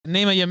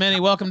Nima Yamini,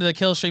 welcome to the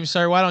Killstream,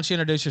 sir. Why don't you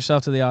introduce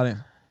yourself to the audience?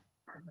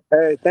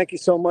 Hey, thank you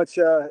so much,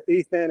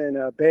 Ethan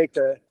and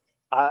Baker.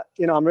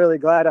 I'm really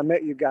glad I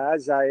met you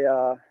guys.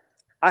 I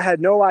had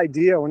no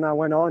idea when I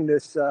went on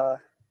this,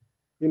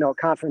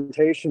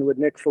 confrontation with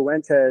Nick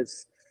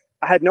Fuentes.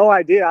 I had no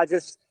idea. I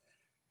just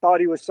thought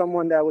he was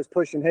someone that was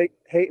pushing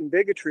hate and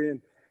bigotry,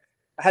 and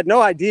I had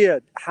no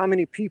idea how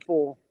many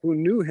people who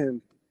knew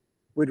him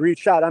would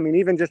reach out. I mean,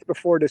 even just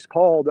before this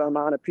call, the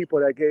amount of people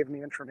that gave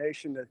me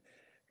information to,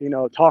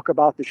 talk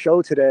about the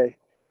show today.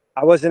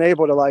 I wasn't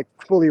able to like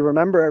fully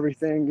remember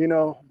everything,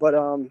 but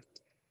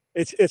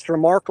it's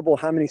remarkable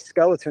how many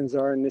skeletons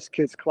are in this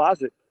kid's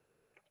closet.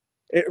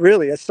 It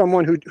really, as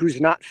someone who's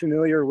not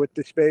familiar with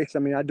the space, I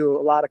mean, I do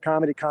a lot of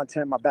comedy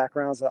content. My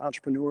background's an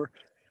entrepreneur,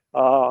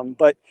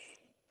 but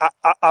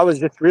I was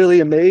just really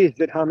amazed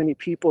at how many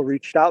people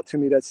reached out to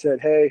me that said,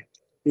 "Hey,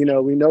 we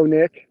know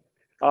Nick,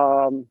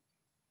 um,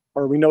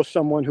 or we know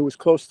someone who was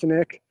close to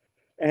Nick,"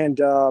 and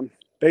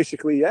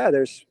basically, yeah,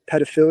 there's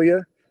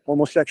pedophilia,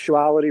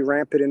 homosexuality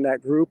rampant in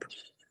that group.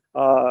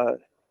 Uh,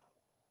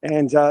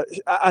 and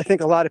I think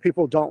a lot of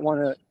people don't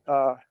want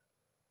to.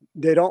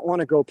 They don't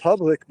want to go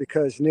public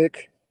because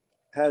Nick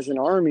has an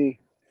army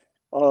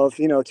of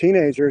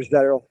teenagers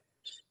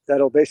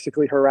that'll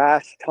basically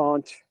harass,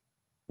 taunt,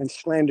 and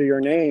slander your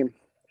name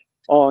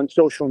on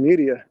social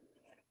media.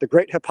 The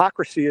great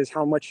hypocrisy is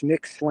how much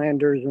Nick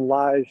slanders and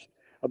lies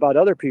about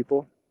other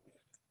people,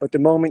 but the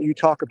moment you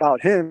talk about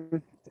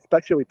him,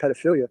 especially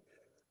pedophilia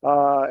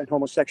and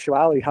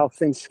homosexuality, how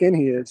thin skinned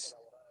he is.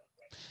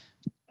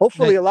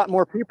 Hopefully, Hey, a lot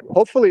more people.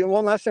 Hopefully, and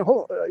one last thing.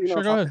 sure,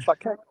 go ahead. If I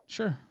can,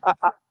 Sure. I,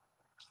 I,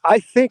 I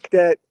think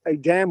that a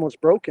dam was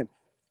broken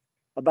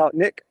about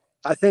Nick.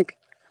 I think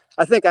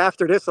I think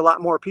after this, a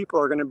lot more people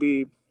are going to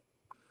be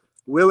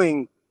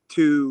willing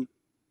to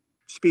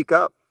speak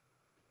up.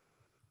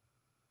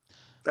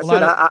 Well,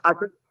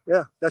 That's it.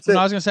 Yeah, that's I it.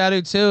 was going to say I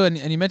do too, and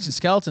you mentioned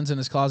skeletons in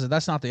his closet.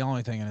 That's not the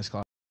only thing in his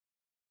closet.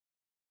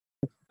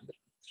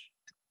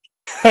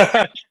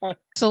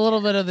 It's a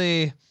little bit of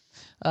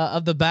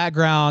the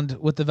background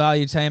with the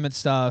valuetainment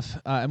stuff,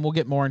 and we'll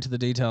get more into the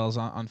details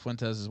on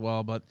Fuentes as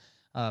well. But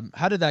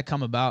how did that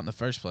come about in the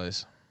first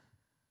place?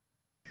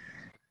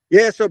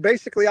 Yeah. So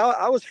basically,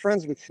 I was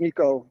friends with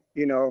Sneeko.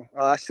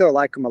 I still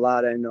like him a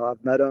lot. I know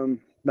I've met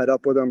him, met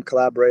up with him,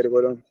 collaborated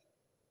with him,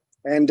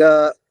 and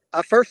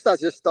at first I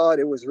just thought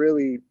it was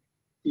really,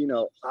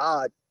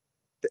 odd,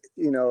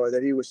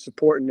 that he was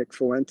supporting Nick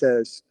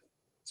Fuentes,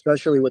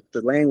 especially with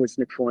the language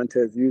Nick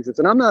Fuentes uses.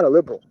 And I'm not a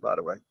liberal, by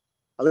the way.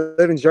 I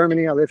live in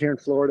Germany. I live here in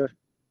Florida.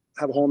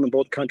 I have a home in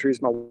both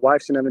countries. My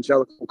wife's an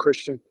evangelical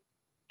Christian.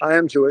 I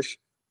am Jewish,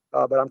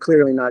 but I'm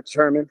clearly not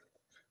German.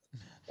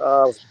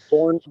 I was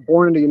born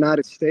in the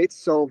United States.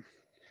 So,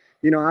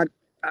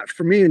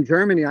 for me in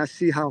Germany, I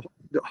see how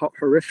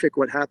horrific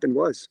what happened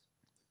was.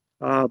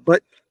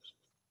 But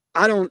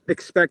I don't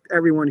expect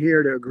everyone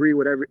here to agree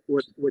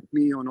with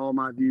me on all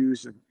my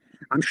views, and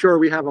I'm sure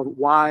we have a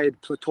wide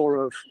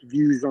plethora of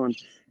views on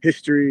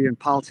history and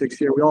politics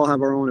here. We all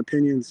have our own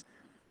opinions,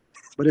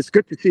 but it's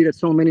good to see that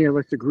so many of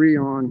us agree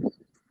on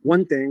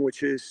one thing,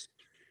 which is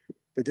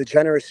the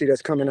degeneracy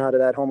that's coming out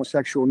of that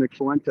homosexual Nick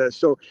Fuentes.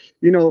 So,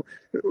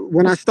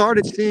 when I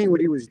started seeing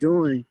what he was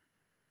doing,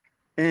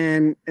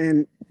 and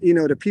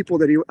the people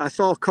that I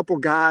saw a couple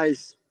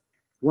guys.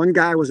 One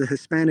guy was a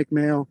Hispanic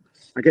male.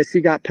 I guess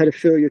he got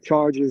pedophilia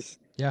charges.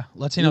 Yeah,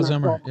 And Latino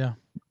then I saw, Zoomer. Yeah.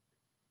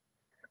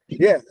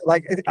 yeah,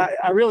 like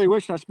I really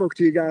wish I spoke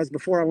to you guys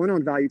before I went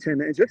on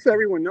Valuetainment. And just so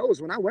everyone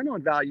knows, when I went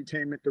on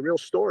Valuetainment, the real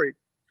story,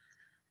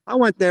 I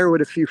went there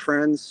with a few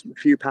friends, a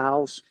few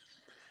pals,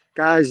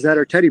 guys that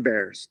are teddy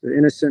bears, the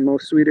innocent,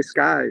 most sweetest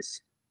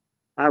guys.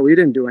 We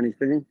didn't do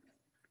anything.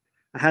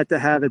 I had to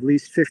have at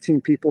least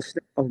 15 people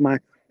of my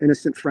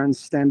innocent friends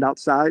stand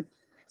outside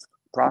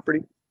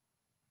property.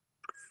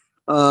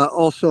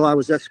 Also, I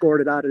was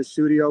escorted out of the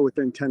studio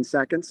within 10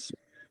 seconds.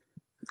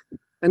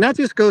 And that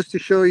just goes to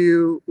show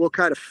you what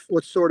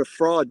sort of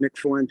fraud Nick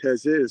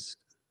Fuentes is.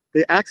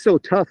 They act so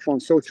tough on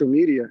social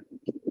media,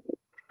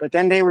 but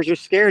then they were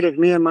just scared of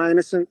me and my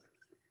innocent,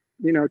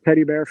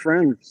 teddy bear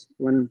friends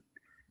when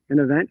an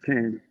event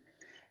came.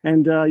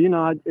 And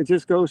it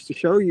just goes to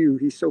show you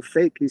he's so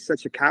fake. He's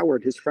such a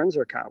coward. His friends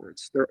are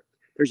cowards. They're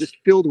just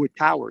filled with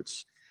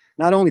cowards,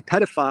 not only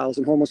pedophiles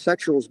and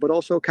homosexuals, but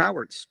also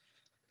cowards.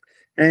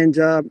 And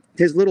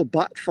his little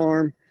bot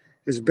farm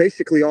is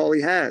basically all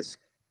he has.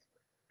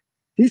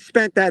 He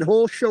spent that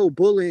whole show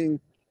bullying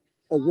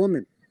a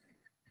woman.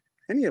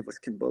 Any of us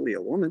can bully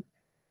a woman.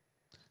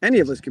 Any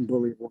of us can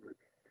bully a woman.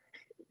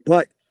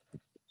 But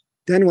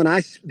then when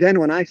I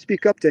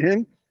speak up to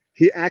him,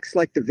 he acts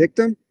like the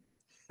victim.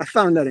 I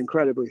found that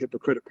incredibly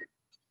hypocritical.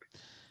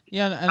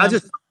 Yeah, and I I'm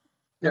just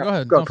no. yeah, Go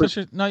ahead. go No,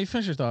 please. no, you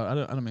finish your thought.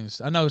 I don't mean.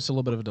 I know it's a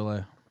little bit of a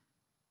delay.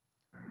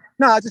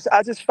 No, I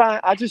just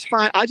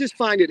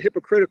find it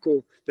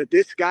hypocritical that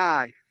this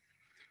guy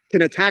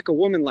can attack a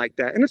woman like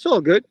that, and it's all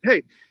good.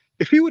 Hey,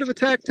 if he would have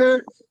attacked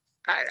her,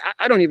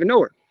 I don't even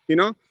know her.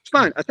 It's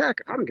fine. Right. Attack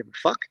her. I don't give a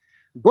fuck.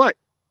 But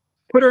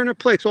put her in her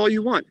place all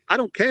you want. I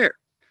don't care.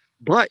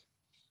 But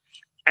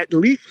at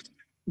least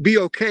be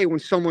okay when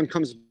someone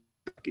comes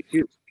back at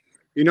you.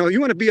 You know, you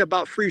want to be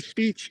about free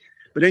speech,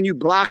 but then you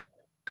block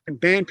and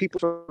ban people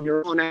from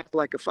your own act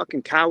like a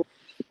fucking coward.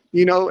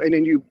 You know, and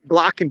then you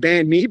block and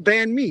ban me,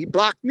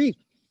 block me.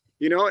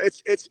 You know,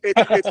 it's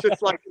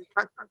just like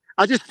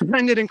I just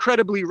find it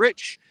incredibly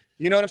rich.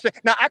 You know what I'm saying?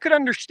 Now I could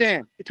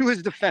understand, to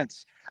his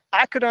defense,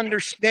 I could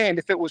understand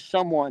if it was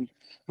someone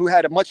who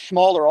had a much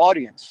smaller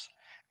audience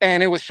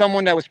and it was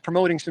someone that was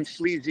promoting some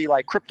sleazy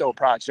like crypto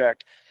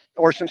project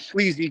or some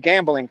sleazy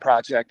gambling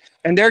project,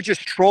 and they're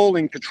just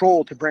trolling to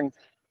troll to bring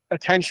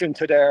attention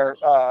to their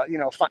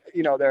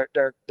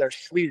their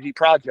sleazy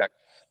project.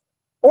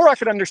 Or I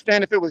could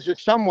understand if it was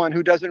just someone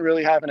who doesn't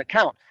really have an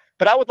account.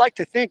 But I would like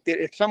to think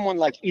that if someone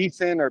like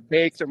Ethan or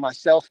Bakes or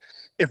myself,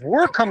 if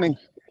we're confronting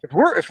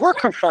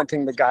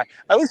the guy,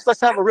 at least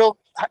let's have a real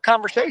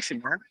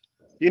conversation, man.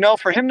 You know,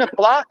 for him to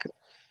block,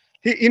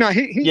 Yeah.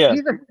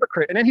 he's a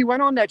hypocrite. And then he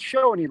went on that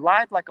show and he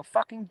lied like a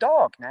fucking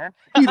dog, man.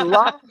 He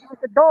lied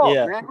like a dog,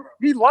 Yeah. man.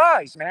 He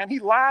lies, man. He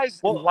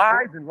lies and Well,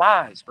 lies and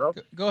lies, bro.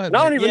 Go ahead, And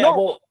I don't Nick. even yeah.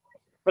 know, Well,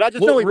 but I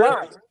just well, know he really,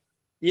 lies.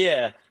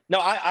 yeah. No,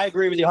 I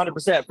agree with you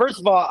 100%. First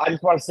of all, I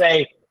just want to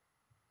say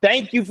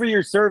thank you for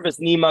your service,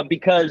 Nima,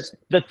 because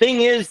the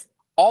thing is,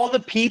 all the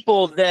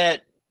people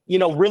that,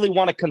 really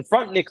want to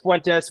confront Nick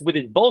Fuentes with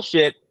his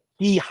bullshit,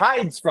 he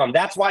hides from.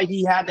 That's why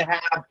he had to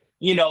have,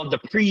 the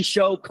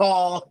pre-show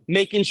call,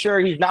 making sure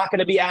he's not going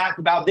to be asked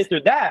about this or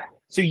that.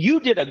 So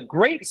you did a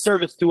great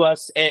service to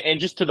us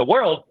and just to the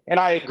world. And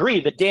I agree,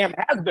 the dam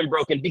has been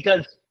broken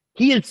because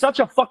he is such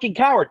a fucking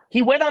coward.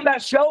 He went on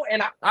that show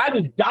and I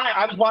was dying.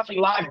 I was watching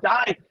live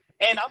dying.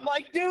 And I'm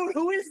like, dude,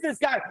 who is this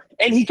guy?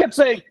 And he kept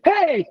saying,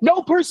 hey,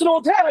 no personal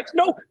attacks.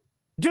 No,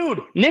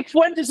 dude, Nick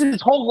Fuentes'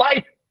 whole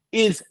life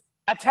is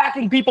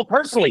attacking people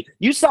personally.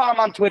 You saw him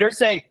on Twitter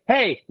saying,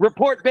 hey,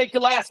 report Baked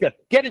Alaska,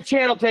 get a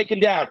channel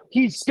taken down.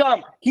 He's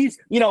scum. He's,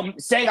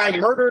 saying I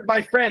murdered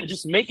my friend,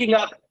 just making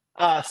up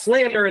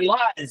slander and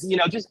lies,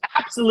 just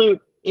absolute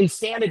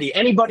insanity.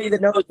 Anybody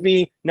that knows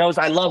me knows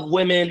I love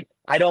women.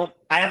 I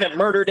haven't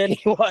murdered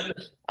anyone,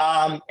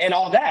 and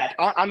all that.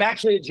 I'm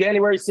actually a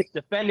January 6th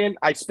defendant.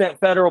 I spent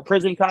federal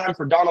prison time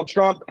for Donald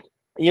Trump.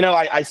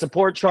 I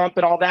support Trump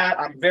and all that.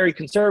 I'm very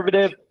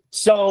conservative.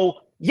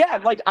 So yeah,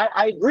 like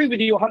I agree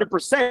with you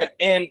 100%.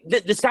 And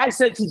this guy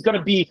says he's going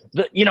to be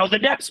the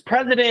next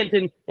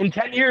president in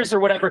 10 years or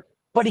whatever,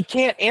 but he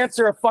can't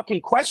answer a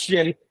fucking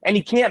question and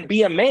he can't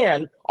be a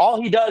man. All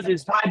he does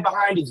is hide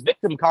behind his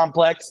victim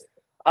complex.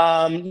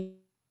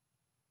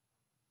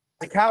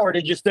 A coward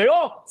and just say,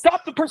 oh,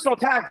 stop the personal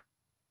attack.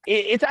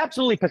 It's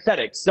absolutely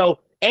pathetic. So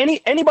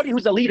anybody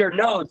who's a leader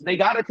knows they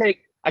got to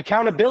take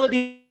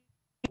accountability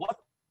for what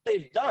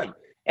they've done.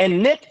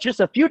 And Nick,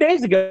 just a few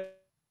days ago,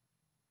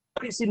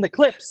 somebody's seen the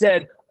clip,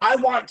 said, I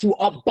want to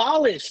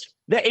abolish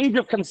the age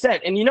of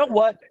consent. And you know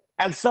what?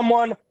 As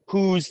someone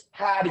who's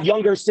had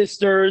younger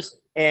sisters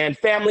and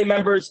family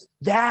members,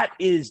 that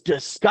is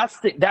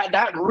disgusting.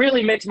 That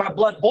really makes my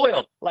blood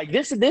boil. Like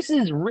this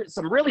is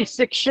some really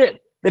sick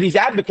shit that he's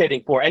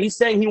advocating for. And he's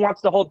saying he wants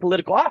to hold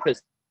political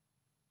office.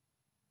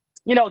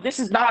 This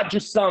is not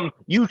just some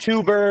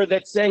YouTuber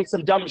that's saying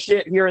some dumb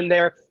shit here and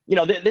there.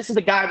 This is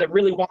a guy that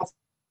really wants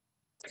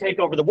to take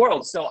over the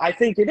world. So I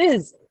think it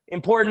is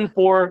important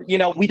for,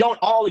 we don't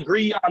all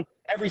agree on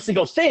every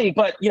single thing,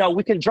 but,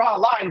 we can draw a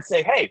line and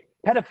say, hey,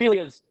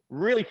 pedophilia is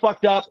really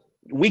fucked up.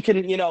 We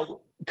can,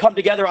 come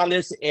together on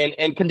this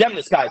and condemn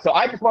this guy. So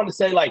I just wanted to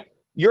say, like,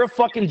 you're a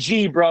fucking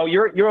G, bro.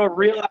 You're a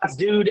real ass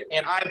dude,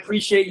 and I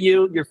appreciate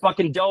you. You're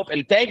fucking dope,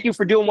 and thank you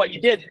for doing what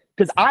you did.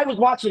 Because I was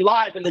watching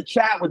live, and the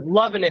chat was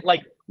loving it.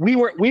 Like we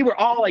were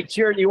all like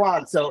cheering you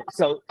on. So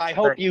I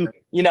hope you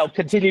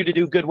continue to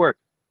do good work.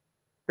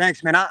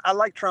 Thanks, man. I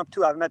like Trump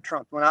too. I've met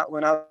Trump when I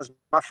was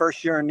my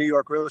first year in New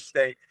York real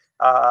estate.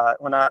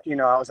 When I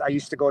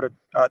used to go to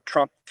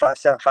Trump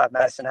 575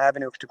 Madison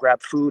Avenue to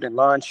grab food and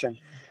lunch, and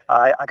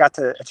I got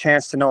a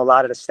chance to know a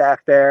lot of the staff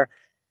there.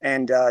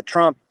 And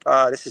Trump,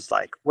 this is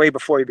like way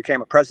before he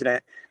became a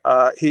president.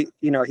 He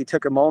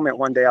took a moment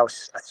one day. I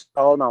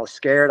saw him. I was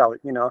scared. I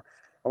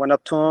went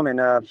up to him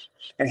and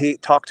he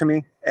talked to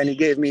me and he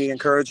gave me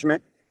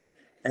encouragement.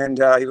 And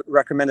he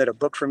recommended a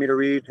book for me to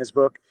read, his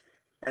book.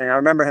 And I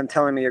remember him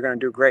telling me, "You're going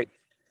to do great."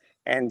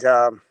 And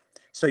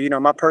so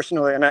my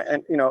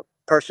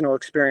personal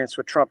experience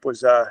with Trump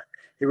was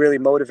he really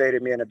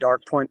motivated me in a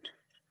dark point.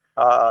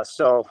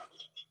 So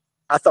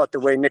I thought the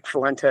way Nick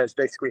Fuentes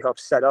basically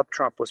helped set up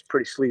Trump was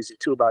pretty sleazy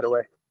too, by the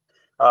way.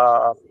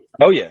 Oh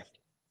yeah.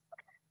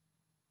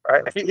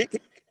 Right.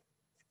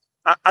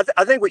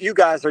 I think what you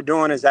guys are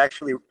doing is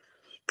actually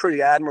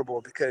pretty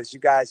admirable because you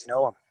guys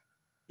know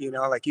him,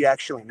 like you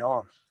actually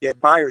know him. He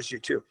admires you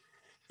too,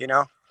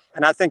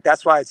 and I think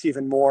that's why it's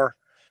even more,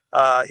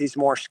 he's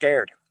more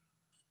scared.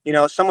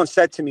 Someone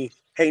said to me,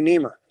 hey,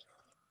 Nima,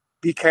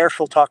 be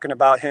careful talking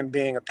about him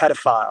being a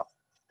pedophile.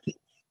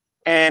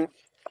 And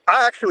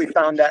I actually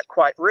found that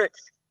quite rich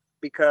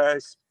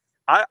because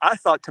I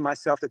thought to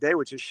myself that they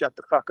would just shut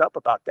the fuck up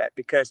about that,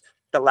 because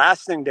the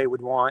last thing they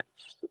would want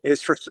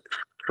is for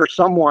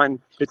someone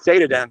to say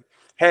to them,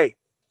 hey,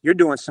 you're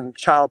doing some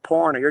child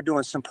porn or you're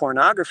doing some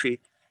pornography,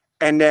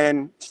 and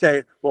then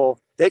say, well,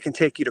 they can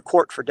take you to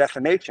court for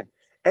defamation.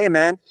 Hey,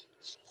 man,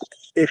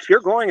 if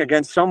you're going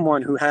against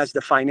someone who has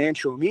the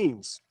financial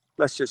means,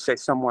 let's just say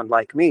someone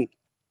like me,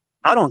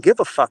 I don't give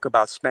a fuck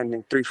about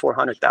spending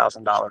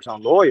 $300,000-$400,000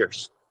 on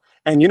lawyers.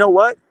 And you know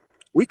what?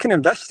 We can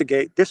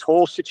investigate this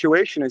whole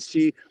situation and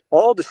see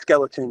all the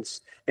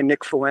skeletons in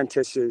Nick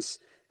Fuentes'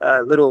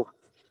 little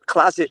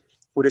closet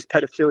with his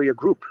pedophilia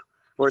group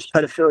or his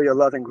pedophilia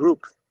loving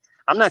group.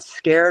 I'm not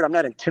scared. I'm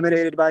not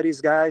intimidated by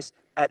these guys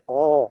at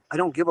all. I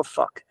don't give a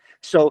fuck.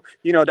 So,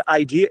 you know, the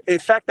idea, in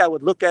fact, I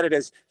would look at it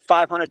as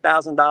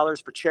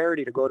 $500,000 for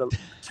charity to go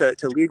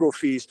to legal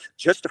fees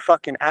just to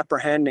fucking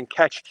apprehend and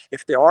catch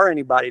if there are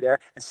anybody there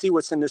and see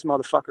what's in this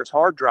motherfucker's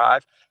hard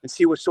drive and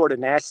see what sort of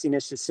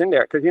nastiness is in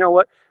there. Because you know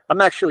what? I'm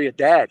actually a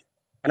dad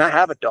and I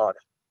have a daughter.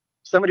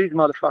 Some of these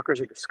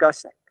motherfuckers are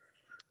disgusting.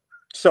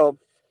 So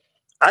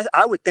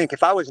I would think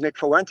if I was Nick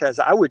Fuentes,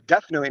 I would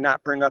definitely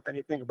not bring up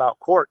anything about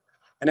court.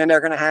 And then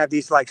they're going to have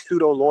these like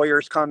pseudo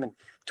lawyers come and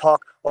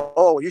talk.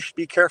 Oh, you should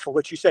be careful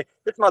what you say.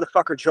 This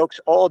motherfucker jokes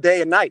all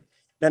day and night.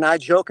 Then I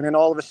joke, and then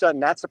all of a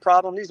sudden that's the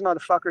problem. These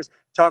motherfuckers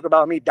talk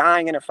about me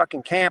dying in a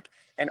fucking camp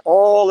and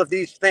all of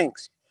these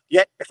things.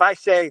 Yet if I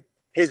say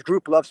his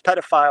group loves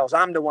pedophiles,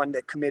 I'm the one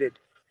that committed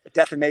a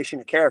defamation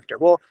of character.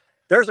 Well,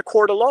 there's a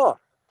court of law.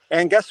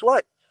 And guess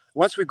what?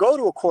 Once we go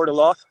to a court of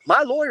law,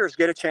 my lawyers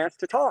get a chance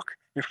to talk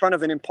in front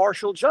of an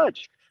impartial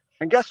judge.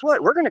 And guess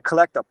what? We're going to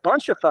collect a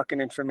bunch of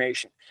fucking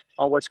information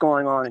on what's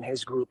going on in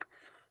his group.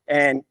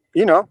 And,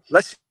 you know,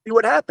 let's see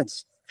what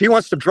happens. If he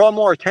wants to draw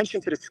more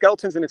attention to the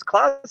skeletons in his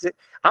closet,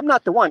 I'm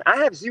not the one. I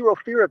have zero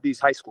fear of these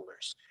high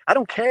schoolers. I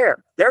don't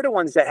care. They're the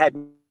ones that had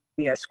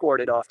me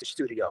escorted off the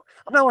studio.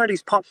 I'm not one of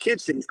these punk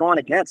kids that he's gone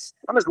against.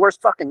 I'm his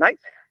worst fucking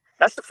nightmare.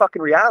 That's the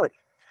fucking reality.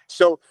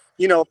 So,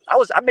 you know,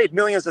 I made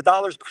millions of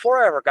dollars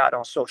before I ever got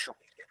on social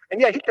media.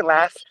 And yeah, he can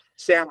laugh,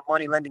 say I'm a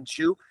money lending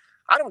Jew.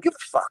 I don't give a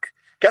fuck.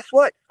 Guess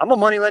what? I'm a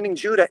money lending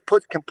Jew that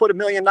can put $1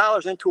 million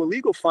into a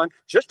legal fund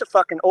just to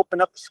fucking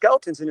open up the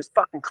skeletons in his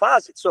fucking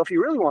closet. So if he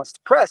really wants to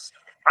press,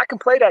 I can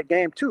play that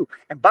game too.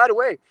 And by the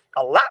way,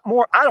 a lot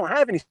more, I don't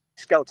have any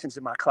skeletons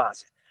in my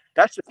closet.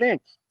 That's the thing.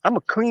 I'm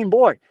a clean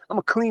boy. I'm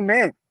a clean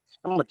man.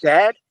 I'm a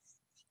dad.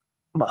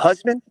 I'm a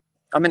husband.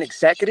 I'm an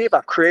executive.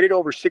 I've created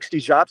over 60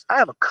 jobs. I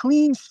have a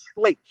clean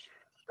slate.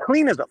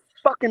 Clean as a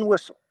fucking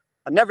whistle.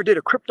 I never did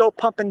a crypto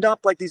pump and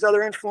dump like these other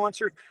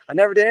influencers. I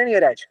never did any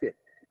of that shit.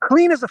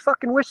 Clean as a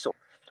fucking whistle.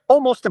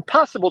 Almost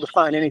impossible to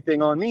find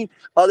anything on me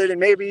other than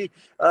maybe,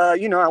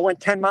 you know, I went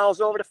 10 miles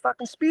over the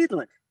fucking speed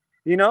limit.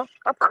 You know,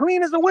 I'm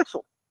clean as a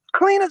whistle.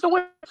 Clean as a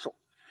whistle.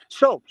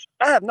 So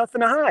I have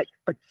nothing to hide.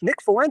 But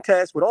Nick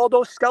Fuentes, with all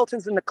those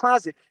skeletons in the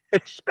closet,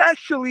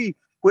 especially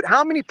with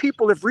how many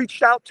people have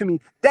reached out to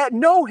me that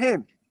know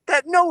him,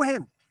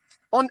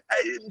 on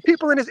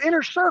people in his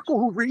inner circle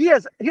who he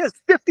has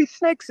 50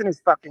 snakes in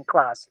his fucking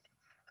closet.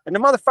 And the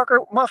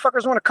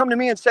motherfuckers want to come to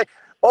me and say,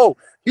 oh,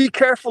 be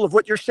careful of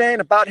what you're saying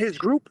about his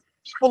group.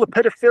 It's full of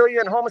pedophilia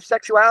and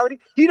homosexuality.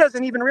 He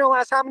doesn't even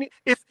realize how many,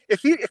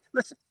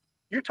 listen,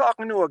 you're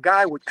talking to a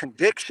guy with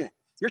conviction.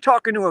 You're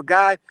talking to a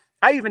guy,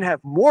 I even have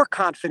more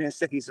confidence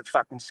that he's a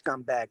fucking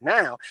scumbag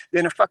now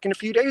than a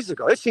few days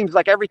ago. It seems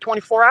like every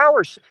 24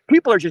 hours,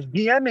 people are just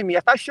DMing me.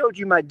 If I showed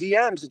you my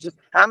DMs, it's just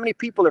how many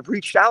people have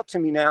reached out to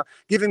me now,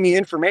 giving me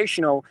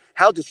information on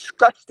how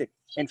disgusting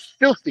and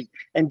filthy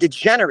and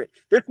degenerate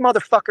this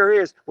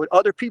motherfucker is with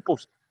other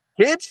people's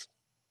kids.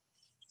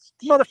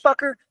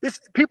 Motherfucker,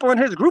 people in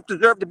his group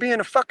deserve to be in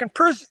a fucking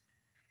prison.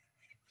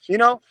 You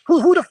know,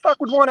 who the fuck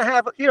would want to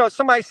have, you know,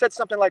 somebody said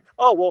something like,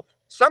 oh, well,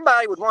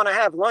 somebody would want to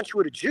have lunch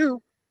with a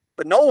Jew,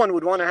 but no one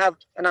would want to have,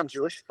 and I'm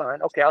Jewish,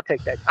 fine, okay, I'll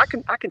take that. I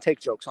can take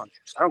jokes on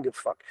Jews. I don't give a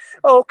fuck.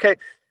 Oh, okay.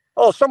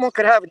 Oh, someone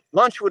could have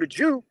lunch with a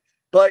Jew,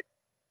 but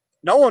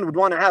no one would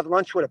want to have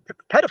lunch with a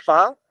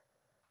pedophile.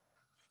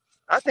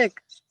 I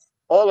think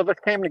all of us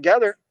came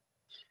together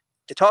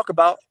to talk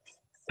about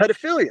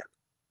pedophilia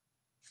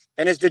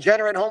and his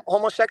degenerate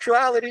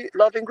homosexuality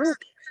loving group.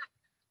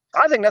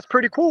 I think that's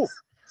pretty cool.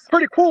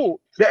 Pretty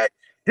cool that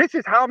this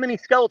is how many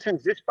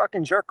skeletons this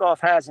fucking jerk off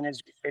has in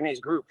his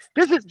group.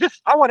 This is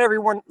just, I want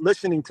everyone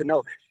listening to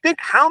know. Think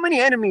how many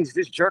enemies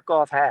this jerk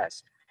off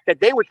has that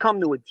they would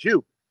come to a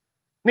Jew,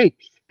 me.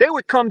 They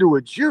would come to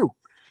a Jew,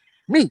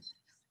 me,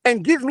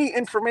 and give me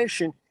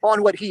information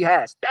on what he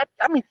has.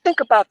 Think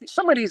about this.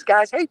 Some of these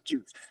guys hate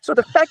Jews. So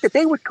the fact that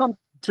they would come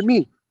to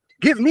me,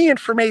 give me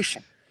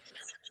information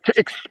to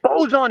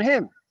expose on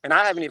him, and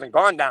I haven't even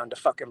gone down the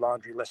fucking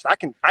laundry list. I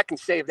can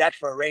save that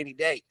for a rainy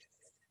day.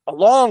 A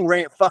long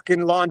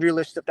fucking laundry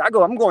list.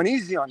 I'm going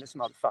easy on this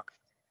motherfucker.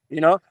 You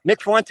know,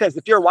 Nick Fuentes,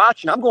 if you're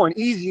watching, I'm going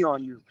easy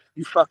on you,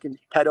 you fucking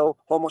pedo,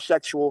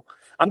 homosexual.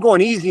 I'm going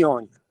easy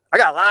on you. I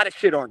got a lot of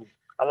shit on you.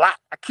 A lot.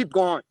 I keep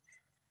going.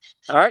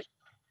 All right?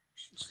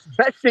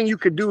 Best thing you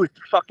could do is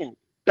fucking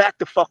back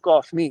the fuck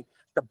off me.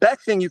 The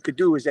best thing you could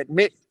do is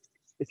admit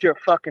that you're a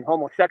fucking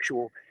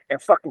homosexual and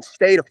fucking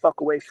stay the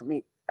fuck away from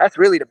me. That's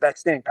really the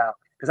best thing, pal,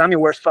 because I'm your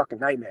worst fucking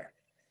nightmare.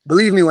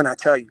 Believe me when I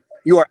tell you.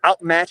 You are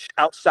outmatched,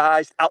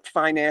 outsized,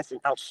 outfinanced, and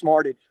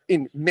outsmarted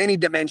in many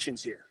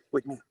dimensions here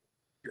with me.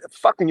 You're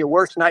fucking your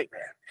worst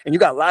nightmare. And you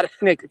got a lot of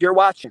snakes. If you're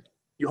watching,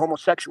 you're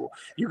homosexual.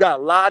 You got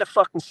a lot of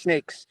fucking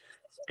snakes.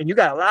 And you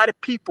got a lot of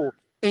people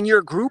in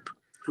your group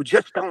who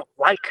just don't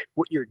like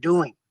what you're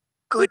doing.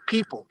 Good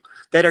people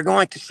that are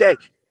going to say,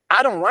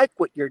 I don't like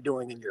what you're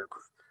doing in your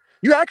group.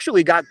 You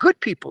actually got good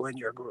people in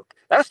your group.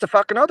 That's the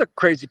fucking other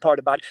crazy part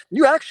about it.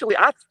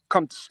 I've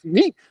come to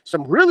meet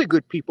some really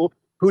good people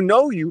who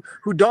know you,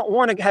 who don't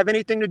want to have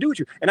anything to do with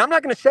you. And I'm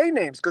not going to say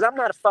names because I'm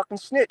not a fucking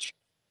snitch.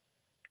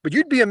 But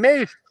you'd be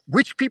amazed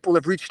which people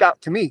have reached out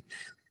to me.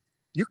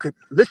 You could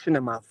listen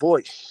to my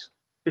voice.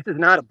 This is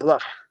not a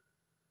bluff.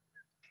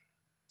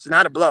 It's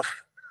not a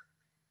bluff.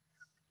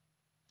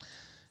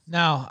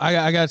 Now,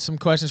 I got some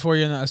questions for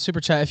you in a super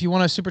chat. If you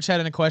want to super chat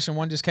in a question,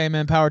 one just came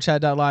in,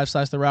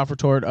 powerchat.live/the Ralph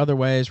Retort, other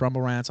ways,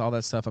 Rumble Rants, all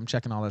that stuff. I'm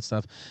checking all that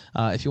stuff.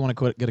 If you want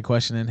to get a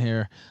question in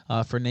here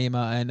for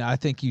Nima, and I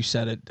think you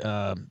said it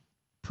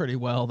pretty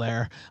well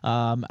there.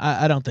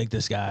 I don't think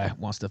this guy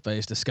wants to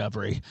face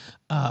Discovery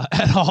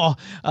at all.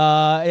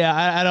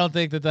 I don't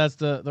think that's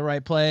the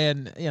right play.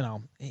 And,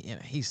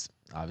 he's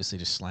obviously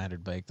just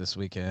slandered Bake this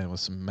weekend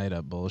with some made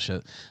up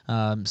bullshit.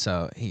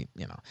 So he,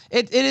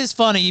 it is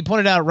funny. You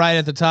pointed out right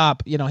at the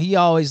top, he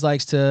always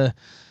likes to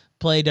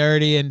play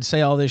dirty and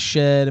say all this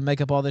shit and make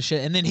up all this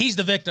shit. And then he's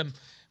the victim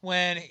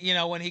when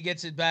he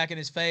gets it back in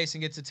his face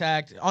and gets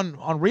attacked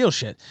on real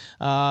shit.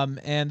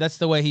 And that's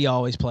the way he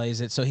always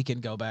plays it, so he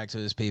can go back to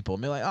his people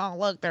and be like, oh,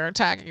 look, they're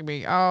attacking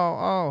me.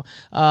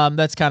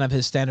 That's kind of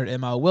his standard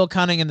MO. Will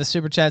Cunning in the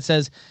super chat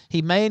says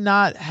he may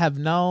not have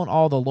known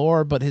all the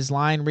lore, but his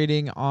line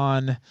reading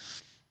on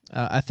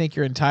I think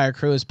your entire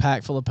crew is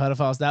packed full of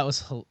pedophiles. That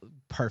was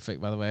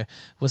perfect, by the way,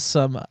 with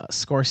some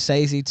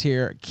Scorsese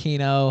tier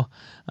Kino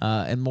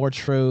and more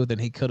true than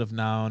he could have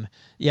known.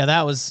 Yeah,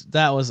 that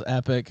was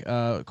epic.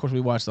 Of course,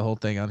 we watched the whole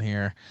thing on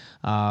here.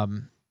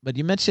 But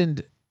you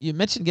mentioned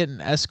getting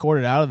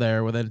escorted out of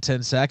there within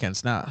 10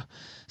 seconds. Now,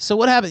 so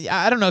what happened?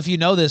 I don't know if you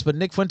know this, but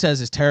Nick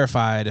Fuentes is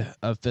terrified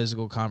of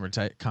physical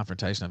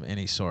confrontation of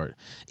any sort,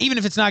 even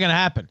if it's not going to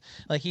happen.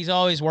 Like, he's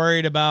always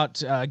worried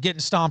about getting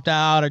stomped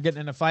out or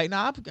getting in a fight.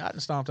 Nah, I've gotten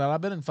stomped out. I've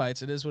been in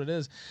fights. It is what it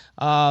is.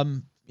 I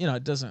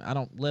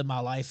don't live my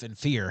life in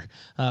fear.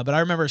 But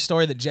I remember a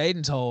story that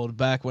Jaden told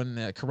back when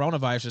the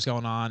coronavirus was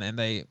going on, and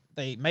they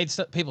made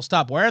people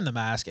stop wearing the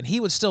mask, and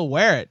he would still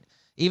wear it,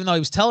 even though he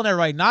was telling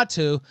everybody not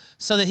to,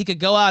 so that he could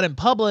go out in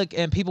public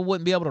and people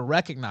wouldn't be able to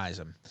recognize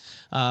him.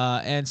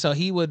 And so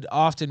he would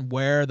often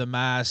wear the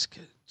mask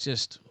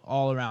just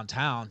all around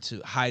town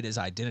to hide his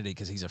identity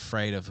because he's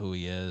afraid of who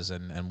he is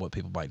and what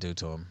people might do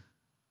to him.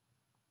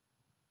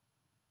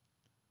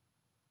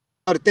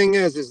 The thing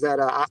is that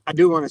I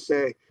do want to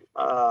say,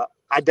 I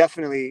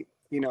definitely,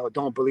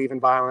 don't believe in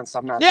violence.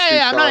 I'm not.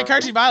 Yeah. I'm not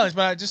encouraging violence,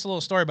 but just a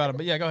little story about him.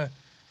 But yeah, go ahead.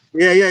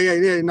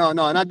 Yeah. No.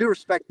 And I do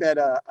respect that.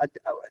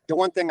 The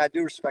one thing I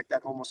do respect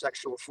that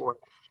homosexual for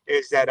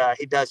is that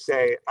he does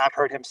say, I've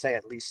heard him say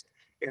at least,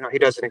 he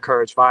doesn't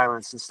encourage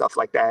violence and stuff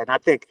like that. And I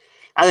think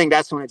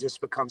that's when it just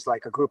becomes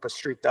like a group of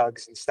street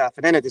thugs and stuff.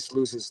 And then it just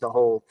loses the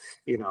whole,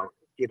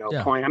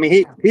 point. I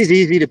mean, he's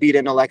easy to beat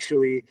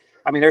intellectually.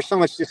 I mean, there's so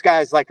much. This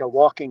guy is like a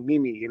walking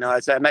meme. I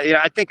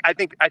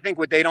think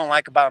what they don't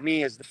like about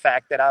me is the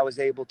fact that I was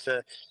able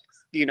to,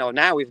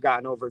 now we've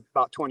gotten over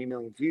about 20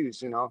 million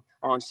views,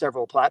 on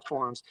several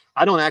platforms.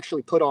 I don't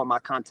actually put all my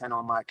content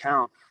on my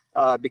account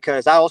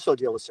because I also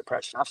deal with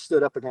suppression. I've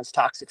stood up against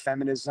toxic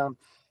feminism.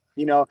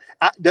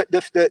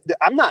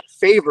 I'm not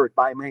favored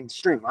by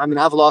mainstream. I mean,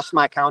 I've lost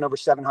my account, over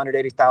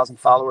 780,000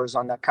 followers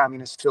on that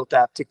communist filth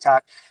app,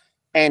 TikTok.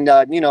 And,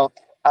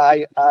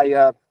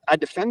 I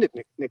defended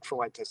Nick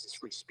Fuentes'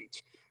 free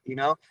speech,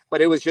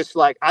 but it was just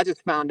like, I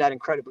just found that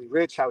incredibly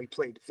rich how he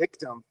played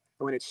victim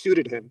when it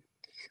suited him,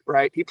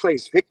 right? He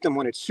plays victim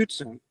when it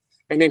suits him.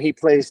 And then he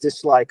plays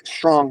this like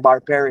strong,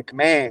 barbaric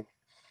man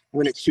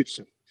when it suits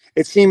him.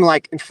 It seemed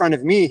like in front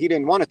of me, he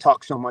didn't want to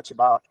talk so much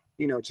about,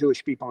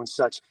 Jewish people and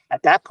such.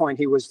 At that point,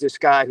 he was this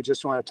guy who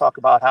just wanted to talk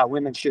about how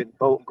women shouldn't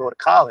vote and go to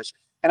college.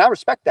 And I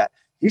respect that.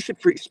 He should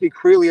speak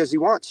freely as he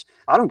wants.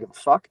 I don't give a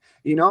fuck,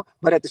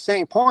 but at the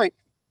same point,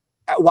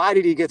 why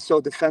did he get so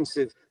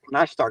defensive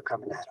when I start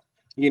coming at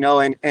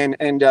him?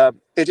 And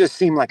it just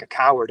seemed like a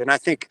coward. And I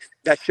think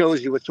that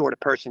shows you what sort of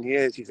person he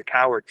is. He's a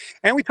coward.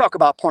 And we talk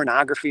about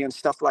pornography and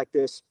stuff like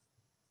this,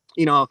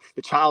 the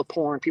child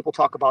porn, people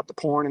talk about the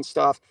porn and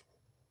stuff.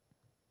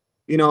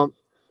 I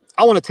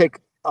want to take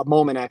a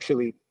moment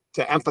actually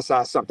to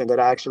emphasize something that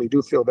I actually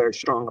do feel very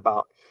strong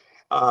about.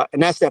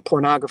 And that's that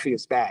pornography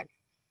is bad,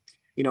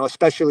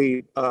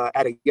 especially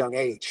at a young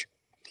age.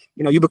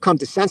 You become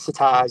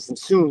desensitized, and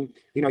soon,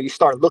 you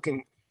start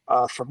looking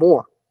for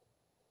more.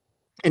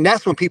 And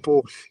that's when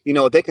people,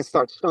 they can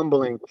start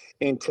stumbling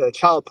into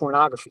child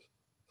pornography.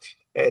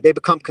 They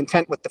become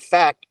content with the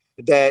fact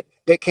that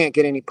they can't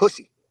get any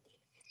pussy.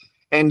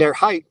 And their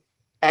height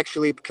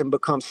actually can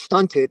become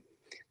stunted,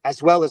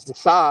 as well as the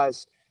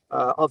size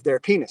of their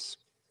penis.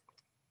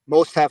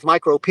 Most have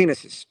micro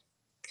penises.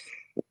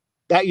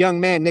 That young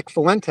man, Nick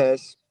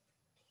Fuentes,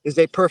 is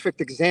a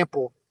perfect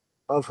example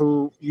of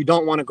who you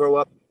don't want to grow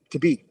up to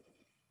be.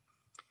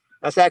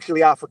 That's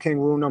actually Alpha King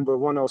rule number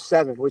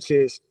 107, which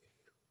is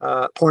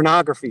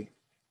pornography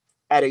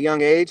at a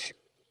young age.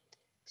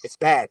 It's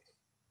bad.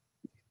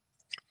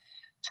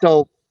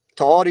 So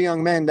to all the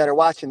young men that are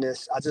watching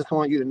this, I just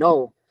want you to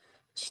know,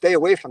 stay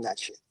away from that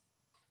shit.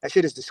 That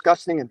shit is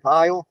disgusting and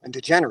vile and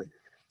degenerate.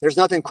 There's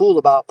nothing cool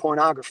about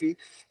pornography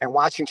and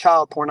watching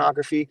child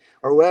pornography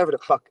or whatever the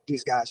fuck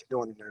these guys are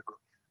doing in their group.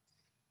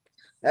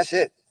 That's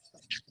it.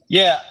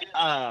 Yeah,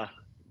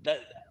 that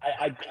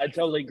I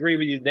totally agree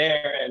with you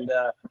there, and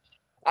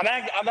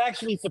I'm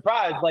actually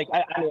surprised. Like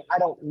I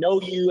don't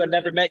know you, I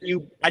never met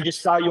you. I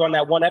just saw you on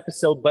that one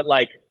episode, but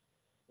like,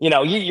 you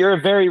know, you're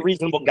a very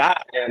reasonable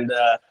guy, and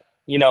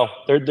you know,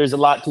 there's a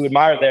lot to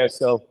admire there.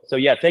 So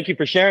yeah, thank you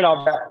for sharing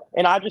all that.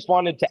 And I just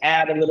wanted to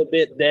add a little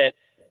bit that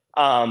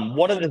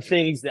one of the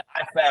things that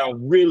I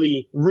found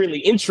really, really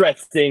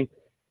interesting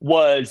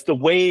was the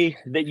way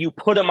that you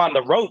put him on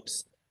the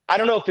ropes. I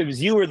don't know if it was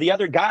you or the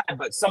other guy,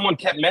 but someone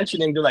kept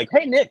mentioning, they're like,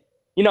 hey, Nick,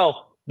 you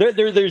know,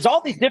 there's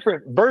all these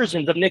different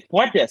versions of Nick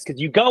Fuentes,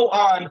 because you go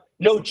on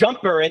No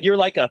Jumper and you're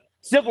like a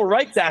civil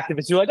rights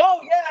activist. You're like, oh,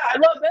 yeah, I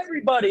love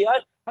everybody.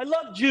 I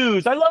love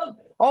Jews. I love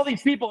all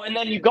these people. And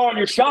then you go on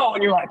your show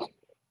and you're like,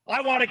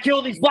 I want to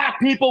kill these black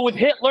people with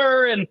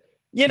Hitler. And,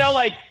 you know,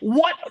 like,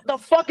 what the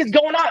fuck is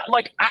going on?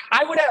 Like,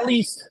 I would at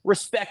least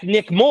respect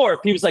Nick more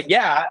if he was like,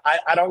 yeah,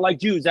 I don't like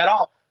Jews at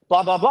all,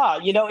 blah, blah, blah.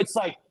 You know, it's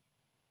like,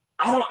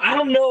 I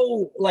don't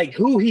know, like,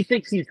 who he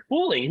thinks he's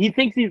fooling. He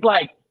thinks he's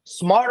like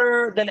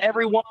smarter than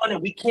everyone,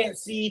 and we can't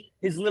see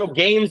his little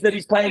games that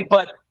he's playing.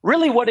 But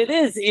really, what it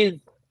is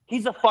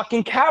he's a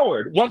fucking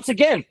coward. Once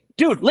again,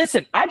 dude,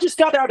 listen, I just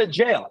got out of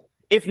jail.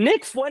 If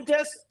Nick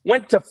Fuentes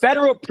went to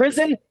federal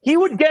prison, he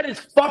would get his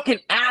fucking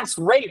ass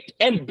raped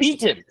and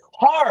beaten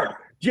hard.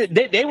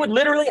 They would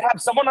literally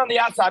have someone on the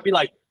outside be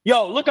like,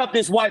 yo, look up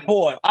this white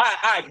boy.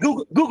 I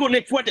Google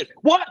Nick Fuentes.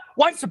 What?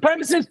 White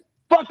supremacist?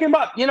 Fuck him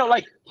up. You know,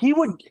 like,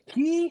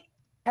 he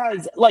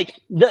has, like,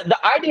 the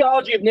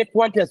ideology of Nick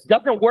Fuentes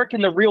doesn't work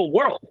in the real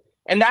world.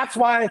 And that's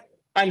why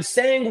I'm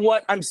saying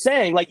what I'm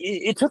saying. Like,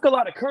 it took a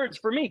lot of courage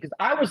for me, because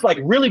I was like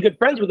really good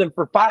friends with him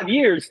for 5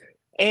 years.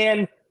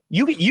 And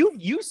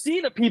you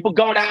see the people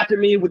going after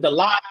me with the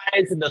lies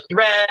and the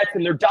threats,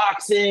 and they're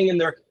doxing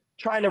and they're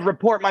trying to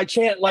report my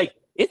chant. Like,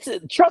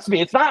 trust me,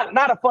 it's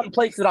not a fun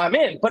place that I'm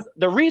in. But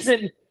the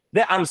reason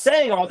that I'm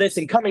saying all this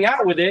and coming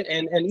out with it,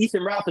 and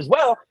Ethan Ralph as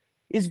well,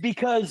 is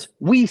because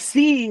we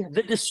see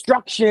the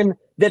destruction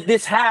that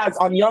this has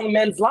on young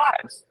men's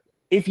lives.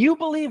 If you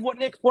believe what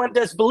Nick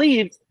Fuentes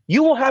believes,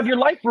 you will have your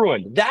life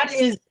ruined. That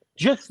is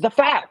just the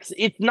facts.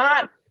 It's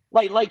not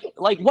like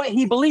what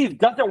he believes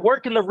doesn't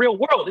work in the real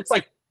world. It's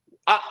like,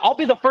 I'll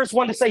be the first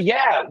one to say,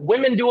 yeah,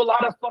 women do a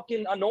lot of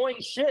fucking annoying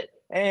shit.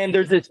 And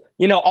there's this,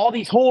 you know, all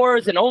these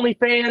whores and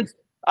OnlyFans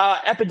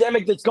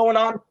epidemic that's going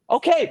on.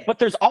 Okay, but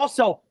there's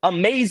also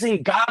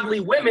amazing, godly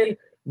women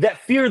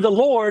that fear the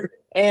Lord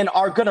and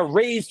are going to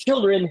raise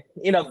children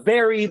in a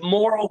very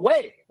moral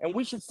way. And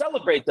we should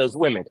celebrate those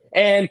women.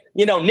 And,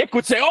 you know, Nick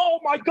would say, oh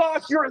my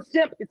gosh, you're a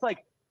simp. It's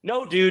like,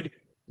 no, dude,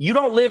 you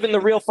don't live in the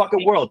real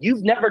fucking world.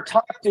 You've never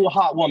talked to a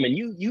hot woman.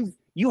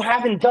 You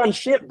haven't done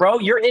shit, bro.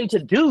 You're into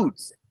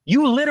dudes.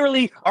 You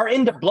literally are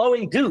into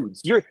blowing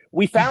dudes.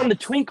 We found the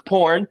twink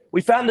porn.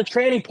 We found the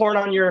tranny porn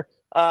on your,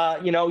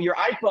 your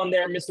iPhone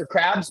there, Mr.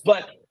 Krabs.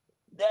 But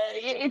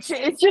it's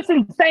just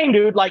insane,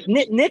 dude. Like,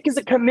 Nick is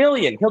a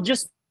chameleon. He'll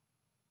just,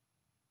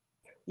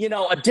 you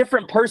know, a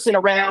different person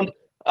around,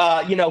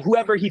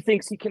 whoever he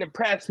thinks he can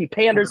impress. He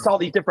panders to all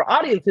these different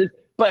audiences,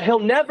 but he'll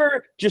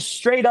never just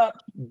straight up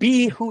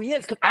be who he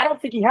is. Because I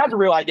don't think he has a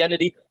real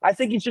identity. I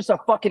think he's just a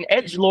fucking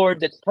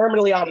edgelord that's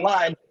permanently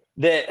online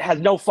that has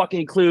no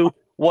fucking clue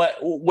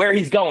where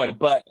he's going.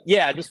 But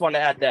yeah, I just want to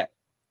add that.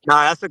 No,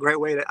 that's a great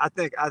way to. I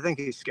think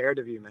he's scared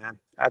of you, man.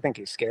 I think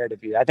he's scared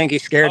of you. I think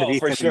he's scared of you.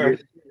 For sure.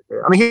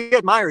 I mean, he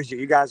admires you.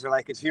 You guys are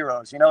like his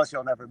heroes. He knows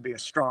he'll never be a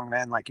strong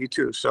man like you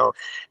two. So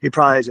he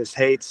probably just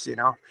hates, you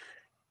know.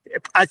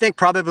 I think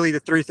probably the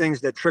three things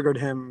that triggered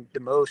him the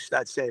most,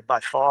 I'd say by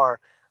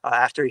far,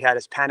 after he had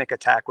his panic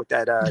attack with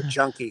that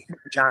junkie,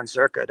 John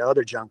Zerka, the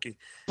other junkie.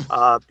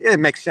 It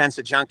makes sense.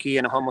 A junkie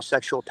and a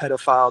homosexual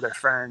pedophile, they're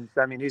friends.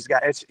 I mean, these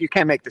guys, you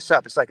can't make this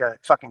up. It's like a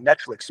fucking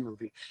Netflix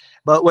movie.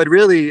 But what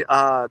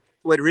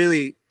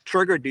really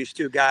triggered these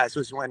two guys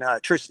was when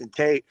Tristan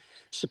Tate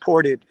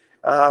supported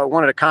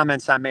one of the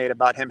comments I made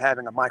about him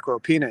having a micro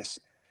penis.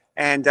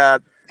 And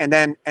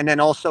then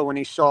also when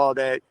he saw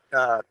that,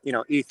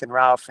 Ethan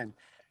Ralph and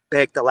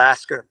Baked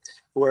Alaska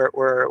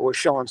were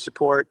showing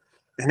support.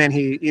 And then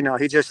he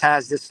just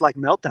has this like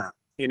meltdown,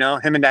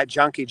 him and that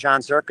junkie,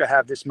 John Zerka,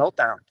 have this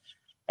meltdown.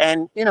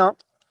 And,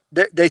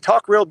 they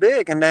talk real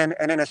big. And then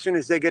as soon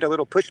as they get a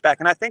little pushback,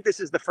 and I think this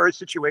is the first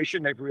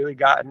situation they've really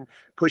gotten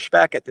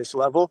pushback at this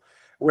level,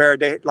 where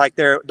they like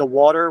the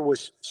water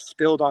was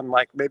spilled on,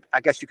 like, maybe, I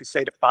guess you could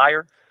say, the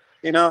fire,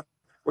 where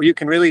you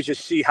can really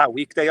just see how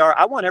weak they are.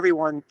 I want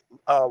everyone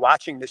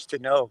watching this to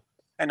know,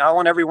 and I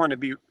want everyone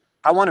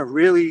to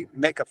really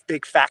make a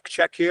big fact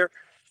check here,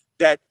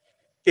 that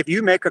if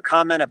you make a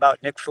comment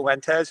about Nick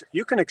Fuentes,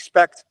 you can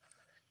expect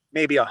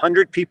maybe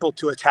 100 people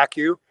to attack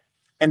you.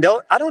 And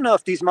I don't know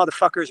if these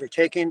motherfuckers are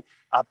taking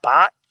a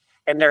bot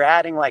and they're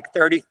adding like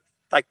 30,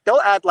 like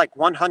they'll add like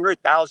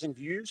 100,000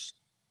 views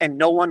and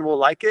no one will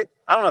like it.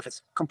 I don't know if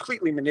it's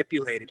completely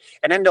manipulated.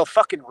 And then they'll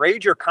fucking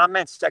raid your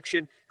comments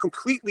section,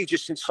 completely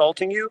just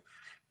insulting you.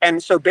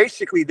 And so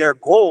basically their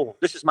goal,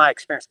 this is my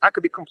experience. I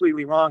could be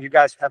completely wrong. You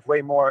guys have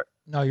way more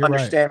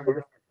understanding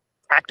of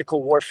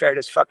tactical warfare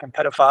this fucking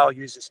pedophile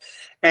uses.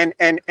 And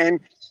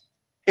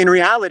in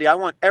reality, I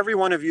want every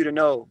one of you to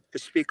know to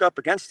speak up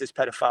against this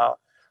pedophile,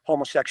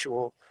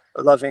 homosexual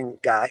loving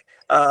guy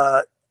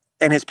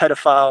and his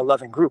pedophile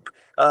loving group.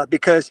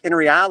 Because in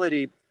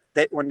reality,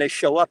 that when they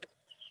show up,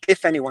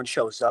 if anyone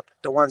shows up,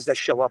 the ones that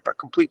show up are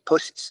complete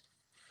pussies.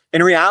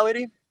 In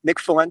reality, Nick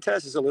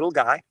Fuentes is a little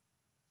guy.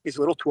 He's a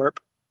little twerp.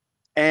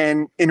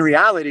 And in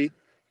reality,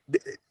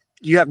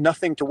 you have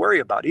nothing to worry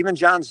about. Even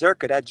John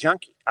Zerka, that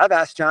junkie. I've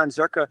asked John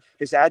Zerka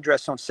his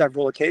address on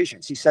several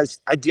occasions. He says,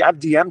 I've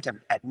DM'd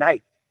him at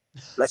night.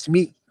 Let's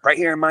meet right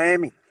here in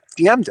Miami.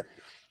 DM'd him.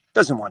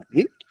 Doesn't want to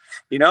meet,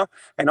 you know?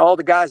 And all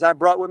the guys I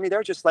brought with me,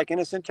 they're just like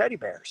innocent teddy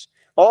bears.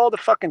 All the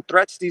fucking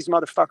threats these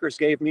motherfuckers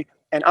gave me.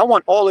 And I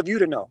want all of you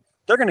to know,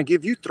 they're going to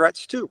give you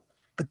threats too.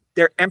 But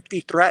they're empty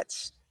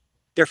threats.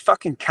 They're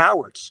fucking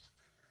cowards.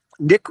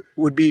 Nick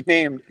would be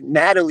named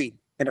Natalie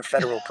in a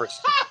federal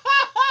prison.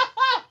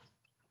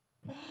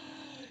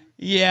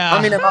 Yeah.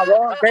 I mean, am I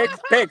wrong? Big,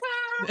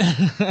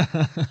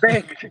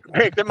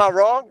 am I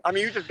wrong? I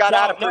mean, you just got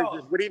out of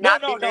prison. Would he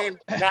not be named?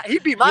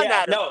 He'd be my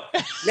Natalie. No.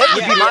 Nick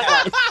would be my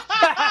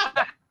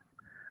Natalie.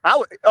 I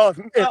would. Oh,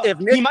 if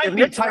Nick, he might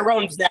be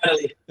Tyrone's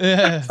Natalie.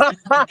 Yeah.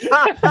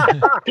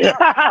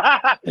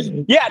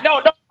 Yeah,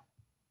 no.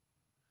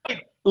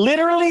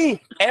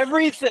 Literally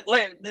everything.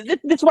 This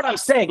is what I'm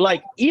saying.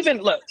 Like,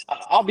 even look,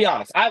 I'll be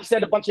honest. I've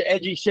said a bunch of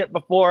edgy shit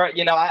before.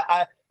 You know,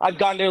 I've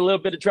gotten into a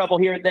little bit of trouble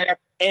here and there.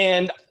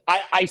 And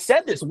I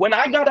said this when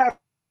I got out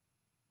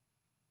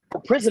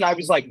of prison. I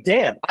was like,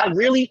 damn, I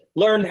really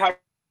learned how to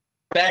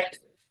respect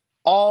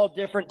all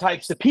different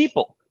types of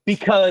people.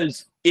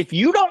 Because if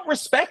you don't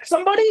respect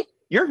somebody,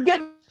 you're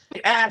getting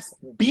your ass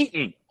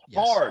beaten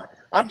hard.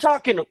 I'm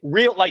talking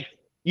real. Like,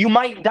 you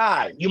might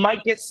die. You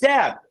might get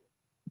stabbed.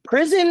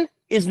 Prison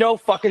is no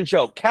fucking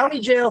joke. County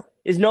jail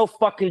is no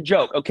fucking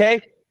joke, okay?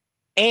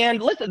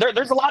 And listen,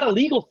 there's a lot of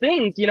legal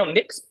things. You know,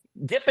 Nick's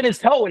dipping his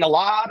toe in a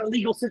lot of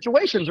legal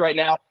situations right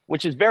now,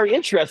 which is very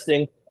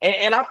interesting.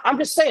 And I'm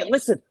just saying,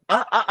 listen,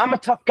 I'm a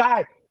tough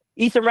guy.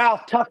 Ethan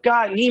Ralph, tough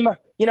guy. Nima,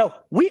 you know,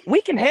 we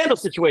can handle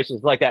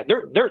situations like that.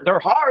 They're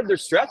hard, they're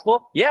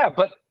stressful. Yeah,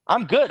 but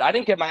I'm good. I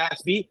didn't get my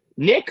ass beat.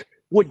 Nick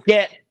would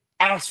get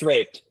ass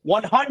raped.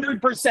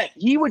 100%.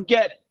 He would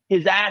get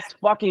his ass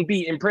fucking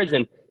beat in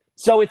prison.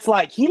 So it's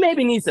like he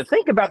maybe needs to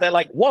think about that.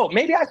 Like, whoa,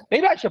 maybe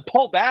I should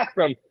pull back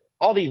from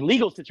all these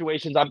legal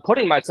situations I'm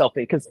putting myself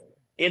in, because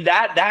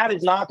that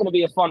is not going to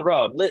be a fun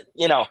road.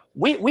 You know,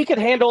 we could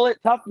handle it.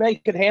 Tough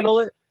men could handle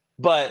it,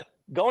 but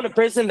going to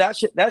prison, that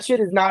shit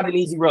is not an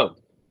easy road.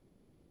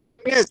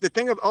 Yes, the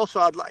thing of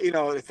also,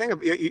 the thing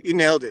of you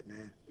nailed it,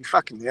 man. You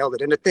fucking nailed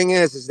it. And the thing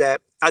is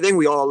that I think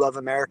we all love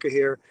America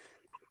here.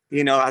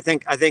 You know, I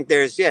think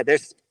there's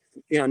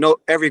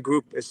every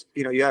group is,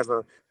 you know, you have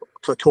a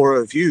plethora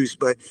of views,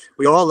 but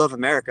we all love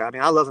America. I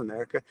mean, I love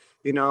America,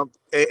 you know,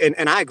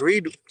 and I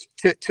agreed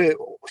to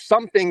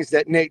some things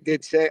that Nick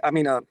did say. I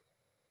mean,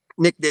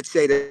 Nick did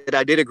say that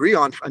I did agree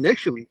on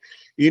initially,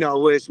 you know,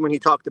 was when he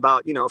talked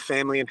about, you know,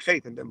 family and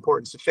faith and the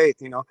importance of faith.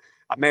 You know,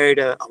 I married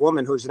a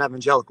woman who's an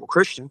evangelical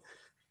Christian,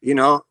 you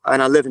know,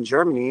 and I live in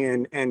Germany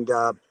and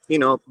you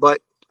know,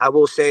 but I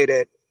will say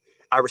that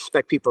I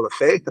respect people of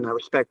faith and I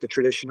respect the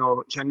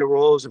traditional gender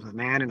roles of a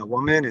man and a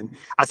woman. And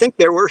I think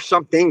there were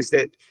some things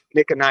that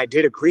Nick and I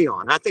did agree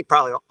on. I think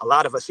probably a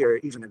lot of us here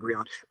even agree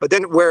on. But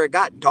then where it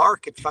got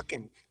dark and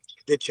fucking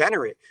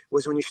degenerate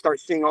was when you start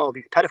seeing all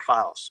these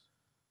pedophiles.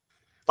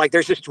 Like,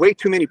 there's just way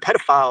too many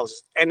pedophiles,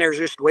 and there's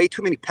just way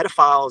too many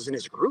pedophiles in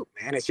his group,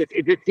 man. It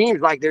just seems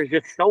like there's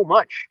just so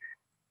much,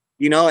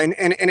 you know, and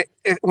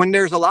when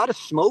there's a lot of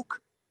smoke,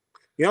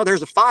 you know,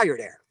 there's a fire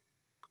there.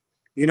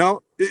 You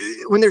know,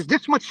 when there's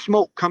this much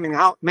smoke coming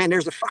out, man,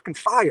 there's a fucking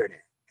fire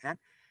there, man.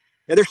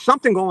 Yeah, there's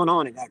something going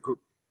on in that group.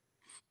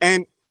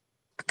 And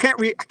I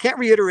can't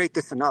reiterate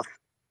this enough.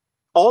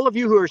 All of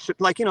you who are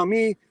like, you know,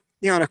 me,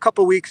 you know, in a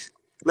couple of weeks,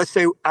 let's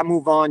say I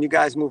move on, you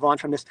guys move on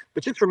from this,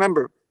 but just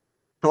remember,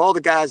 to all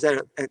the guys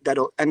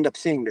that'll end up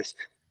seeing this,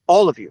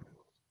 all of you,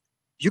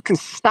 you can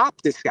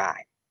stop this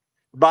guy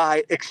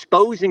by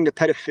exposing the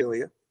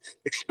pedophilia,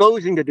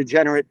 exposing the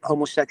degenerate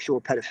homosexual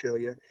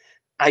pedophilia,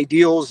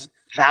 ideals,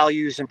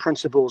 values, and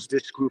principles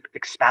this group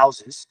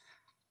espouses,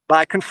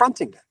 by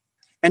confronting them.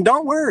 And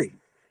don't worry,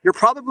 you're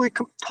probably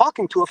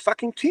talking to a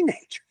fucking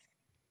teenager.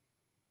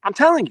 I'm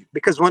telling you,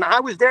 because when I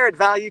was there at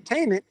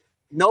Valuetainment,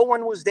 no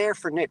one was there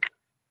for Nick.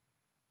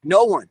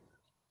 No one.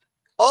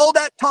 All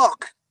that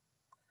talk,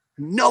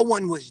 no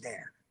one was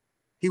there.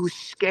 He was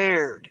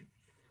scared.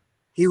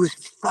 He was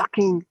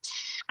fucking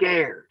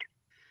scared.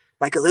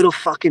 Like a little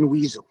fucking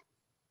weasel.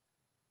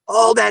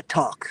 All that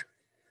talk.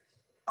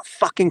 a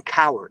fucking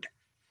coward.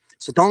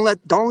 So don't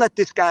let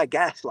this guy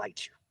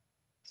gaslight you.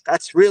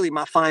 That's really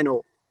my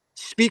final.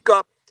 Speak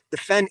up,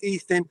 defend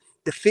Ethan,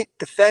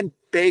 defend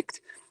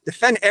Baked,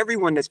 defend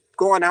everyone that's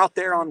going out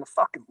there on the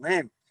fucking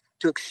limb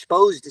to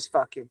expose this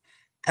fucking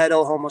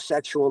pedo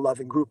homosexual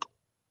loving group.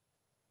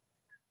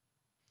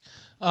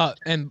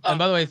 And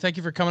by the way, thank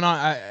you for coming on.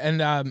 I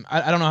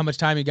don't know how much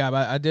time you got,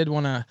 but I did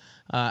want to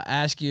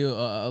ask you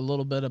a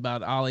little bit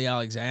about Ali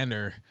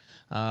Alexander.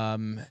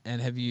 And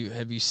have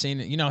you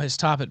seen it? You know, his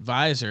top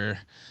advisor,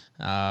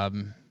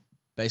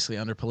 basically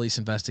under police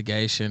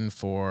investigation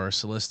for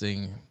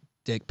soliciting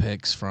dick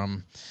pics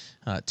from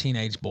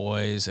teenage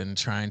boys and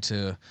trying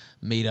to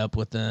meet up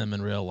with them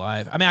in real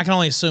life. I mean, I can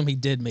only assume he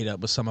did meet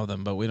up with some of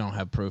them, but we don't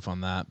have proof on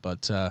that.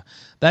 But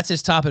that's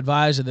his top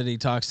advisor that he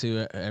talks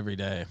to every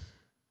day.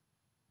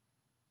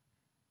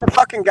 The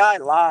fucking guy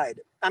lied.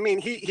 I mean,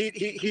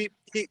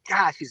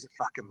 gosh, he's a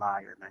fucking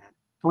liar, man.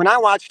 When I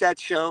watched that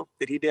show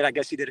that he did, I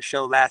guess he did a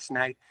show last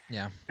night.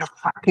 Yeah. The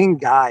fucking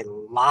guy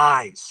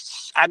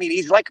lies. I mean,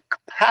 he's like a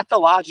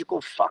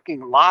pathological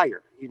fucking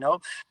liar, you know?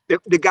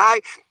 The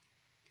guy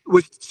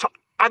was,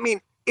 I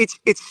mean, it's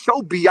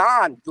so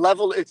beyond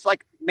level. It's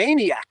like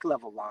maniac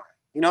level lying.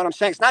 You know what I'm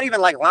saying? It's not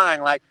even like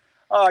lying like,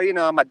 oh, you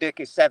know, my dick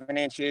is 7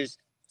 inches,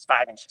 it's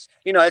 5 inches.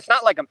 You know, it's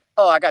not like,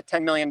 I got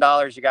 $10 million,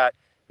 you got,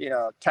 you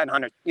know,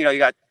 1,000, you know, you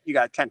got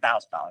 $10,000.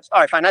 All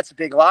right, fine, that's a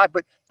big lie,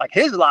 but like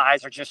his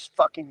lies are just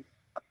fucking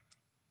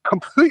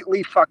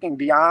completely fucking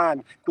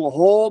beyond to a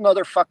whole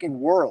nother fucking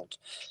world.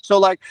 So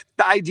like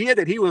the idea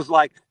that he was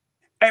like,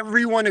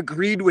 everyone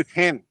agreed with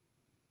him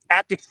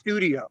at the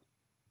studio.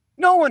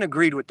 No one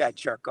agreed with that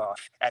jerk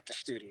off at the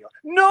studio.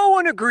 No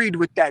one agreed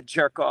with that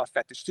jerk off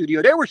at the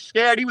studio. They were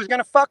scared he was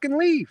gonna fucking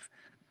leave.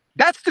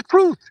 That's the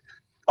truth.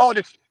 Oh,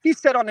 he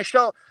said on the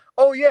show,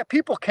 oh yeah,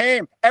 people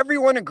came.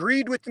 Everyone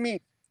agreed with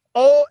me.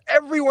 Oh,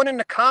 everyone in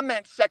the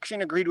comment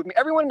section agreed with me.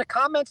 Everyone in the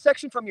comment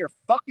section from your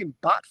fucking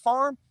bot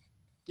farm,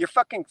 your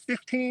fucking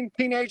 15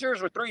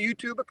 teenagers with 3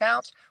 YouTube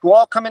accounts who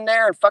all come in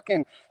there and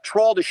fucking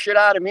troll the shit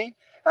out of me.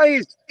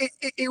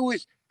 It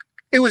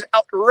was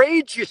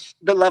outrageous,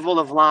 the level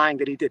of lying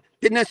that he did.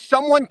 Then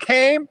someone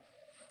came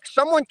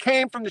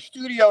from the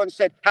studio and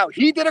said how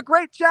he did a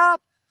great job.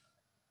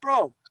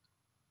 Bro,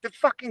 the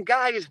fucking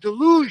guy is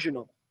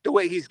delusional the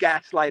way he's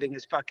gaslighting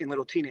his fucking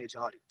little teenage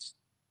audience.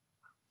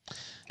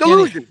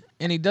 Delusion.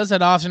 And he does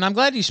that often. I'm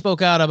glad you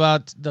spoke out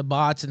about the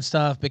bots and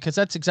stuff, because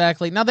that's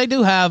exactly, now they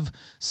do have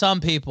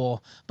some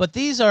people, but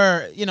these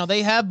are, you know,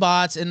 they have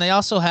bots and they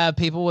also have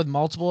people with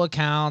multiple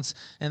accounts,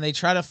 and they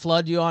try to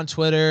flood you on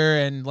Twitter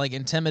and like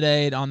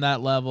intimidate on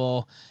that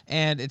level.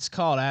 And it's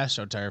called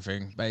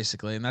astroturfing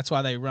basically. And that's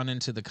why they run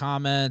into the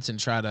comments and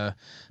try to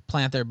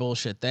plant their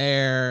bullshit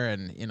there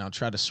and, you know,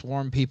 try to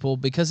swarm people,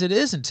 because it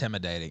is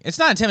intimidating. It's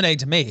not intimidating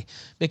to me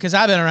because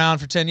I've been around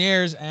for 10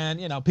 years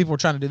and, you know, people were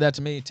trying to do that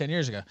to me 10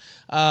 years ago.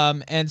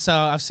 And so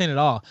I've seen it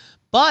all.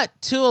 But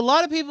to a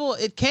lot of people,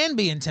 it can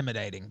be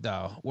intimidating,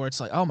 though, where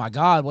it's like, oh, my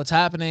God, what's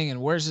happening? And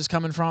where's this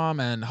coming from?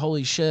 And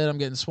holy shit, I'm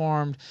getting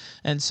swarmed.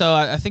 And so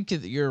I think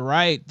that you're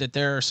right that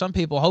there are some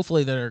people,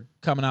 hopefully, that are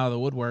coming out of the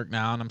woodwork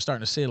now, and I'm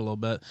starting to see it a little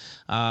bit,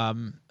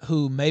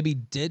 who maybe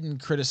didn't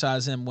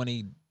criticize him when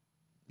he,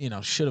 you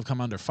know, should have come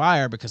under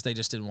fire because they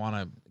just didn't want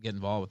to get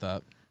involved with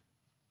that.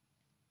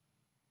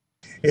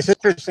 It's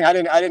interesting. I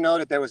didn't know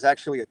that there was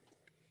actually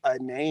a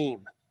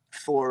name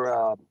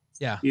for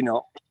you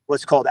know,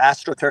 what's called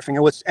astroturfing.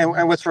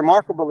 And what's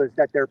remarkable is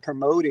that they're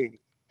promoting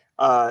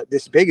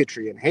this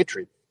bigotry and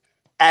hatred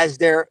as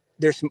they're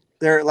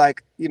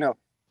like, you know,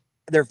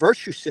 they're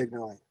virtue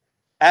signaling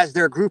as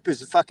their group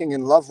is fucking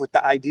in love with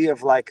the idea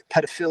of like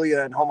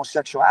pedophilia and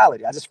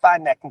homosexuality. I just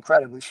find that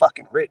incredibly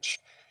fucking rich.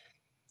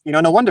 You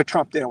know, no wonder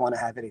Trump didn't want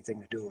to have anything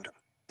to do with him.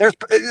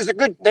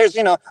 There's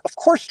you know, of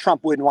course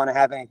Trump wouldn't want to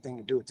have anything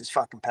to do with this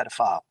fucking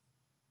pedophile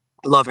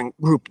loving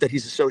group that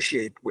he's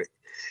associated with,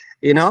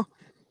 you know?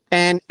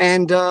 And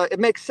it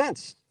makes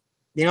sense.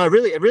 You know,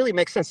 it really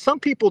makes sense. Some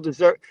people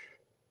deserve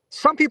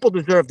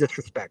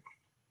disrespect.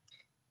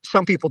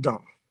 Some people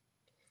don't.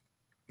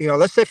 You know,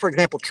 let's say, for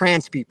example,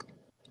 trans people,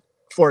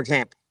 for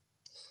example,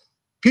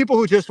 people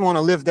who just want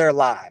to live their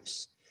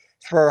lives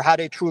for how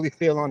they truly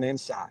feel on the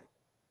inside.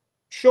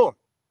 Sure,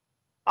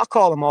 I'll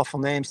call them awful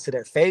names to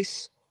their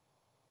face,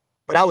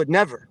 but I would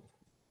never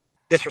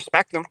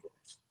disrespect them.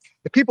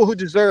 The people who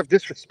deserve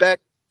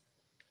disrespect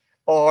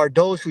are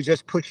those who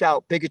just push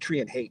out bigotry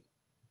and hate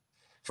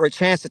for a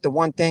chance at the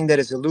one thing that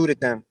has eluded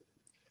them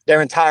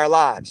their entire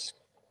lives.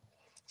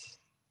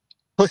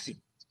 Pussy.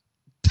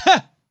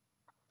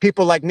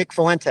 People like Nick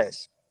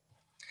Fuentes.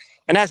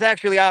 And that's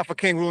actually Alpha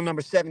King rule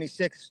number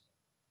 76,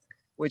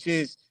 which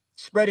is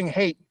spreading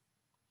hate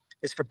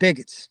is for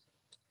bigots,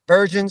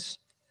 virgins,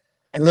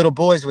 and little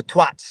boys with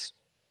twats.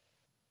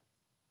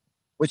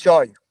 Which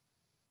are you?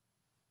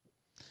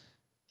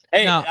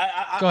 Hey, no,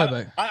 go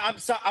ahead,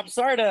 buddy. I'm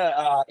sorry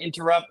to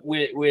interrupt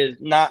with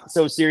not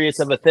so serious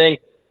of a thing,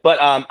 but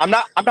I'm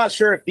not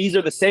sure if these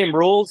are the same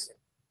rules.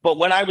 But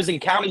when I was in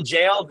county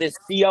jail, this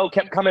CO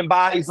kept coming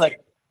by. He's like,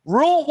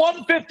 "Rule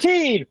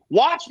 115,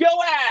 watch your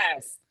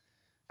ass."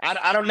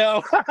 I don't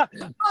know.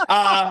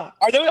 Are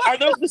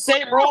those the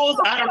same rules?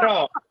 I don't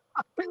know.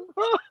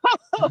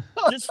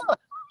 Just,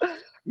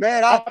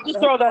 Man, I'll just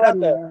throw that out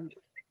there. Man.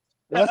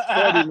 That's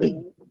funny,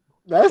 man.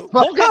 That's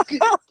funny.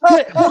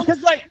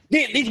 Because like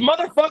these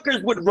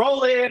motherfuckers would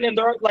roll in and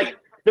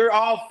they're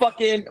all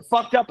fucking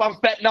fucked up on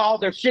fentanyl.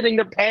 They're shitting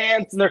their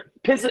pants and they're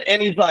pissing.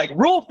 And he's like,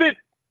 Rule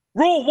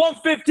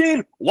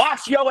 115,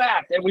 wash your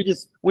ass. And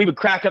we would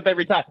crack up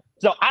every time.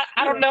 So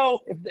I don't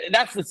know if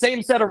that's the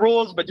same set of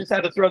rules, but just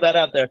had to throw that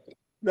out there.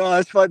 No,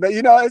 that's fun. But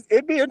you know,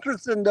 it'd be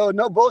interesting though.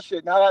 No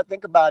bullshit. Now that I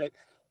think about it,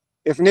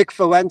 if Nick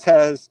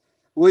Fuentes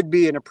would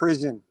be in a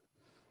prison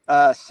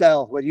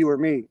cell with you or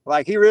me,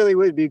 like he really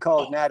would be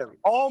called Natalie.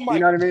 Oh my! You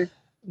know what I mean?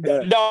 Yeah.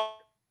 No,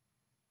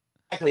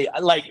 exactly.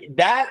 Like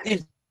that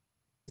is the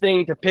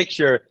thing to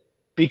picture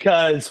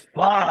because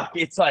fuck,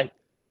 it's like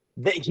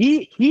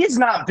he is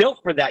not built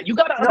for that. You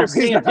got to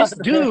understand this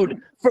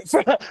dude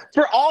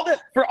for all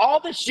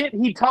the shit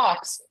he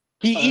talks.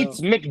 He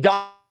eats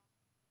McDonald's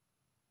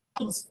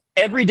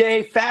every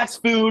day,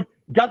 fast food.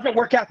 Doesn't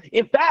work out.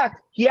 In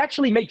fact, he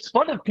actually makes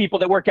fun of people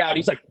that work out.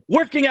 He's like,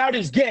 working out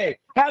is gay.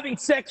 Having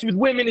sex with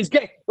women is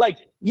gay. Like,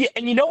 yeah,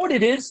 and you know what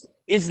it is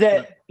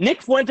that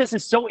Nick Fuentes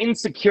is so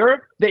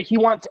insecure that he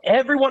wants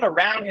everyone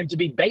around him to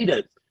be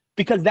betas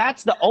because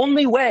that's the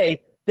only way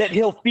that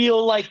he'll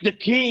feel like the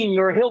king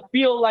or he'll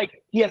feel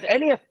like he has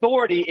any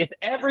authority if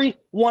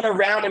everyone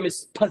around him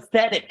is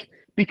pathetic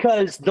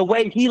because the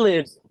way he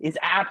lives is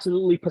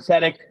absolutely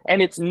pathetic.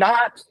 And it's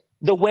not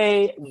the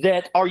way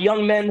that our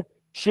young men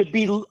should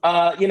be,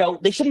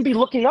 they shouldn't be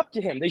looking up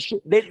to him.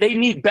 They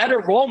need better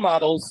role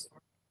models.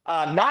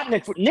 Not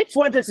Nick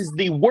Fuentes is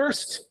the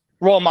worst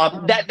role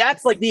model.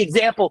 That's like the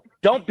example.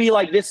 Don't be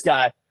like this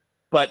guy.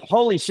 But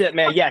holy shit,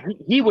 man, yeah,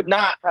 he would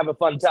not have a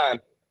fun time.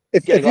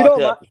 If you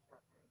don't,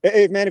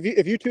 hey, man,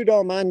 if you two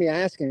don't mind me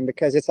asking,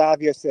 because it's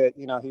obvious that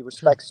he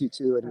respects you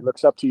two and he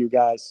looks up to you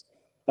guys,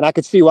 and I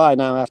could see why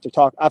now after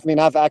talk. I mean,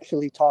 I've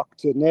actually talked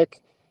to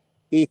Nick,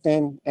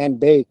 Ethan, and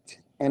Baked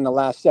in the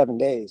last 7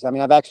 days. I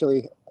mean, I've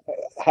actually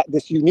had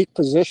this unique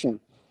position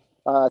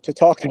to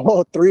talk to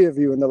all three of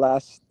you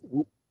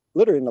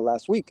literally in the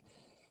last week.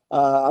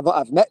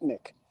 I've met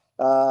Nick,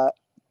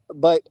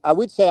 but I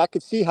would say I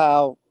could see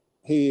how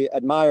he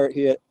admired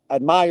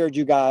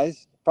you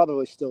guys.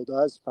 Probably still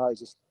does. Probably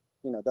just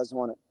doesn't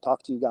want to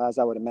talk to you guys.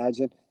 I would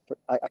imagine.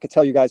 I could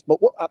tell you guys, but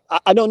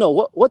I don't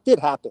know what did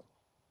happen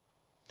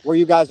where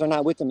you guys are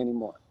not with him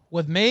anymore.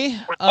 With me?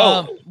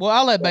 Well,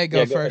 I'll let Bay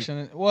go first.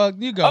 Ahead. Well,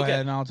 you go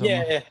ahead and I'll tell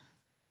him. Yeah.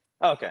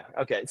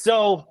 Okay.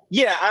 So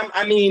yeah,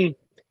 I mean,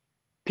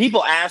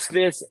 people ask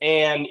this,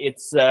 and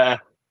it's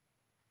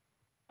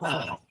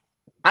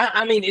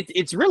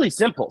it's really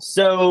simple.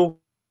 So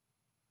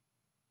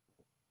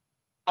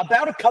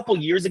about a couple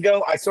years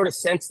ago, I sort of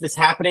sensed this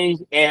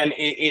happening, and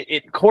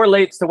it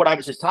correlates to what I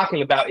was just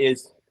talking about.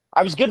 Is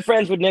I was good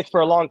friends with Nick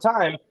for a long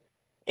time,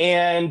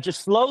 and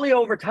just slowly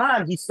over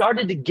time, he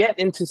started to get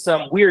into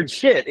some weird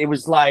shit. It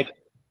was like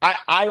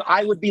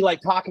I would be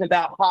like talking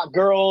about hot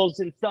girls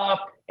and stuff,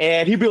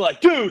 and he'd be like,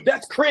 "Dude,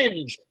 that's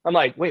cringe." I'm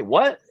like, "Wait,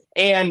 what?"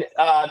 And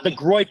the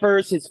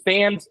Groypers, his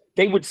fans,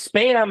 they would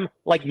spam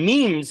like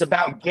memes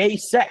about gay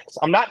sex.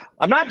 I'm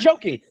not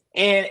joking.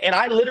 And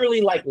I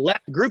literally like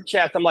left group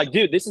chats. I'm like,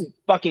 "Dude, this is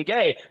fucking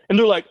gay." And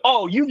they're like,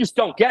 "Oh, you just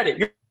don't get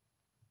it.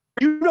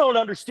 You don't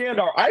understand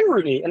our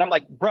irony." And I'm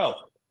like, "Bro,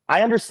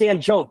 I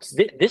understand jokes.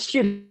 This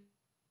shit,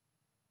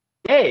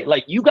 hey,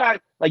 like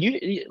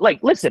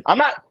listen,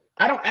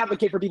 I don't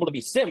advocate for people to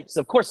be simps.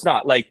 Of course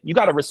not. Like, you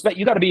got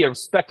to be a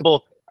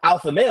respectable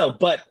alpha male,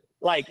 but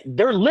like,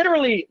 they're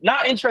literally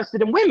not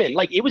interested in women.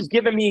 Like, it was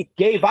giving me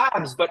gay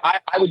vibes, but I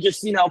would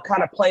just,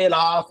 kind of play it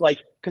off, like,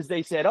 because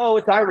they said, "Oh,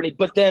 it's irony."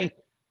 But then,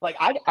 like,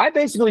 I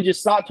basically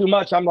just saw too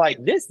much. I'm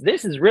like, this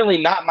is really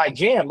not my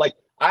jam. Like,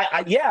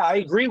 I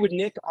agree with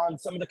Nick on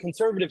some of the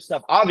conservative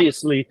stuff.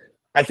 Obviously,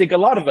 I think a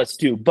lot of us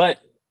do. But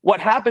what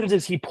happens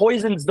is he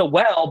poisons the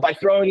well by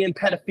throwing in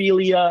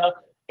pedophilia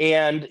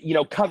and,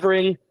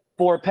 covering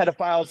for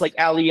pedophiles like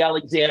Ali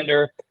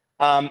Alexander.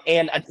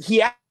 And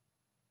he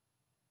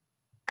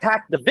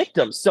attacked the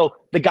victims. So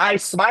the guy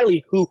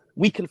Smiley, who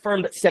we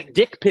confirmed sent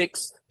dick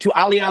pics to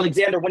Ali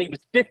Alexander when he was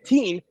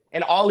 15,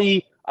 and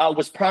Ali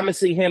was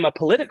promising him a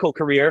political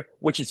career,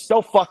 which is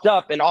so fucked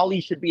up, and Ali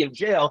should be in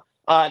jail.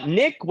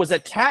 Nick was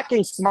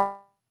attacking Smiley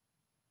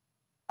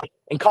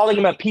and calling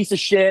him a piece of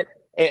shit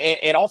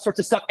and all sorts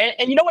of stuff.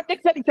 And you know what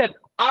Nick said? He said,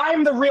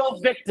 "I'm the real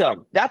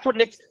victim." That's what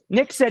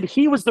Nick said.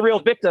 He was the real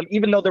victim,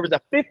 even though there was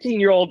a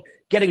 15-year-old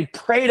getting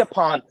preyed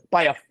upon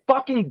by a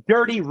fucking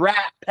dirty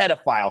rat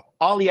pedophile,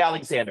 Ali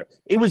Alexander.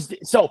 It was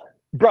so,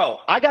 bro,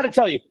 I got to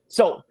tell you.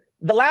 So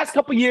the last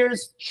couple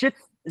years,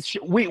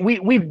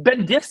 we've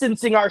been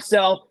distancing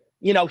ourselves.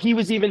 He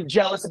was even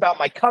jealous about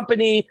my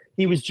company.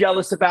 He was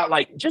jealous about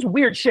like just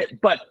weird shit.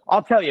 But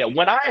I'll tell you,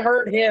 when I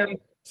heard him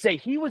say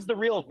he was the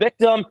real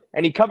victim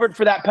and he covered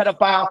for that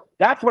pedophile,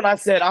 that's when I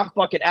said, I'm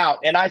fucking out.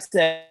 And I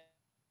said,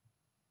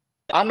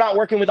 I'm not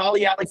working with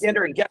Ali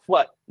Alexander. And guess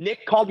what?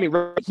 Nick called me.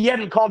 He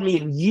hadn't called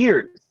me in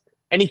years.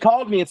 And he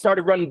called me and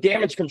started running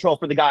damage control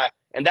for the guy.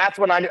 And that's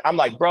when I'm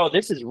like, bro,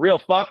 this is real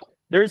fuck.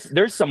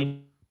 There's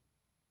some,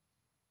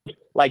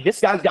 like, this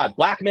guy's got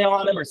blackmail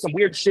on him or some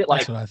weird shit.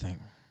 Like, That's what I think.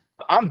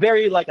 I'm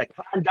very like a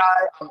kind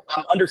guy.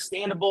 I'm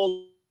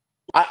understandable.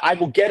 I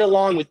will get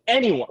along with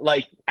anyone.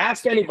 Like,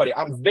 ask anybody.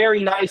 I'm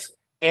very nice.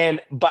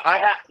 But I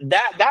had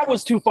that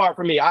was too far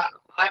for me.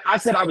 I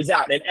said I was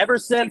out. And ever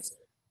since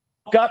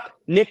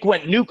Nick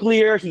went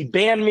nuclear, he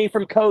banned me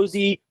from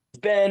Cozy. He's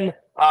been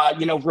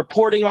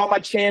reporting all my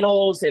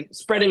channels and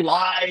spreading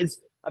lies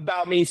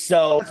about me.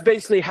 So that's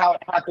basically how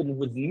it happened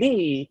with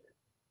me.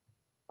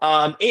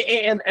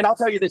 And I'll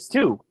tell you this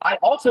too. I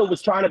also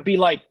was trying to be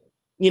like,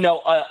 an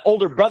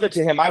older brother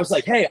to him. I was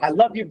like, hey, I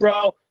love you,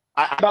 bro.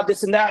 About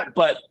this and that,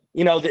 but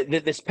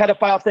this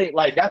pedophile thing,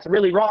 like, that's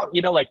really wrong.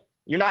 Like,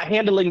 you're not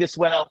handling this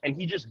well. And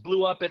he just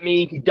blew up at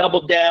me. He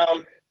doubled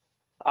down.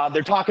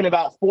 They're talking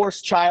about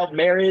forced child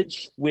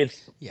marriage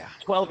with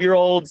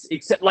 12-year-olds,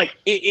 except like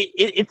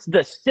it's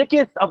the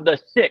sickest of the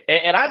sick.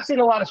 And I've seen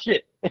a lot of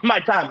shit in my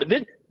time, but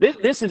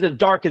this is as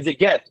dark as it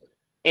gets.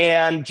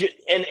 And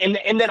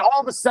then all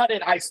of a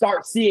sudden I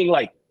start seeing,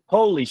 like,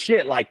 holy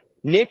shit, like,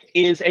 Nick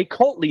is a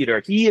cult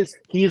leader. He is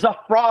a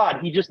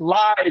fraud. He just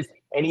lies,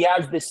 and he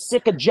has this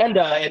sick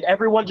agenda, and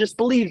everyone just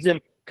believes him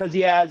because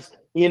he has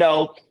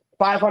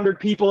 500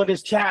 people in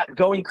his chat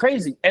going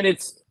crazy. And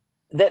it's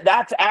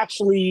that's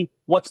actually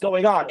what's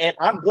going on. And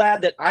I'm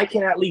glad that I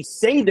can at least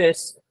say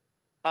this,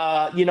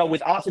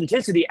 with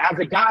authenticity, as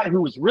a guy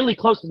who was really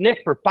close to Nick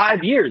for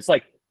 5 years.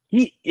 Like,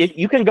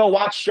 you can go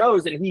watch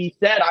shows, and he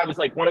said I was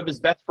like one of his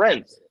best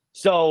friends.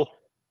 So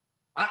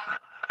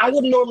I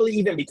wouldn't normally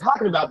even be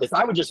talking about this.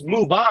 I would just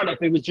move on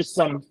if it was just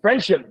some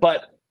friendship.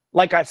 But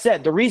like I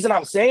said, the reason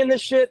I'm saying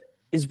this shit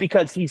is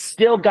because he's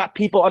still got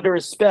people under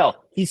his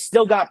spell. He's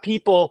still got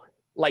people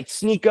like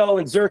Sneeko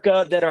and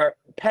Zerka that are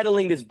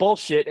peddling this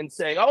bullshit and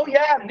saying, oh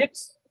yeah,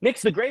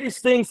 Nick's the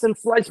greatest thing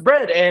since sliced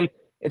bread. And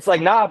it's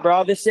like, nah,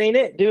 bro, this ain't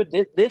it, dude.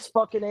 This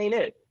fucking ain't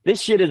it.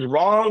 This shit is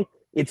wrong.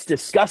 It's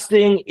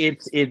disgusting.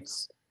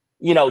 It's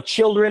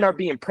children are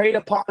being preyed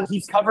upon.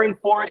 He's covering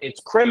for it. It's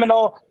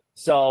criminal.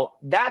 So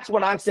that's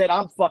when I said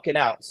I'm fucking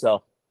out.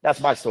 So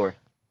that's my story.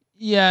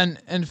 Yeah,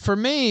 and for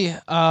me,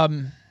 I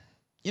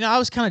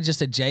was kind of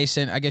just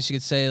adjacent, I guess you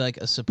could say, like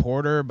a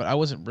supporter, but I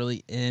wasn't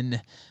really in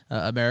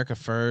America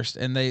First.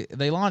 And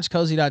they launched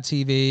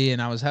Cozy.tv,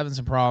 and I was having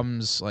some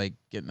problems, like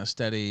getting a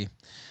steady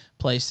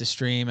place to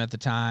stream at the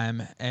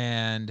time.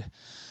 And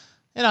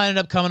I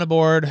ended up coming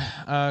aboard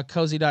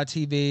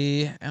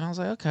Cozy.tv, and I was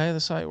like, okay, the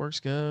site works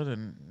good,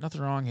 and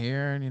nothing wrong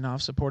here. And,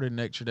 I've supported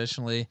Nick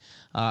traditionally.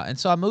 And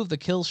so I moved the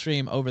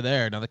Killstream over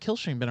there. Now, the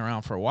Killstream been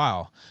around for a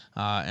while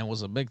and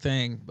was a big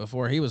thing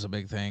before he was a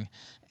big thing.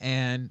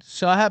 And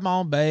so I had my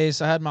own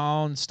base. I had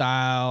my own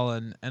style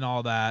and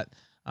all that.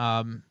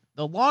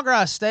 The longer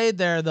I stayed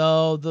there,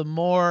 though, the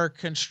more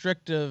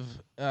constrictive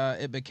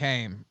it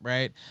became,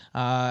 right?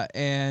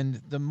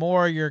 And the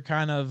more you're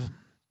kind of,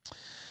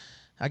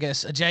 I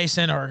guess,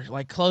 adjacent or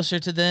like closer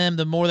to them,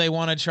 the more they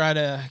want to try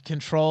to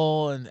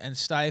control and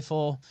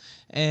stifle.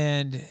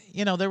 And,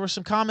 there were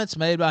some comments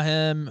made by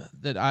him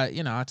that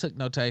I took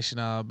notation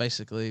of,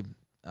 basically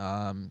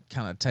kind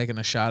of taking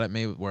a shot at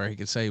me where he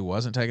could say he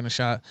wasn't taking a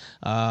shot.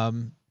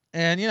 And,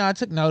 I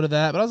took note of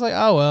that, but I was like,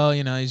 oh, well,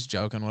 he's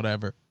joking,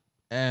 whatever.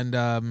 And,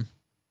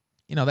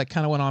 that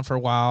kind of went on for a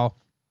while.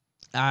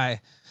 I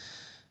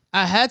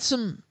had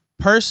some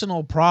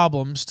personal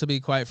problems, to be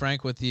quite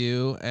frank with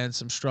you, and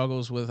some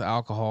struggles with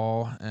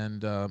alcohol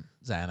and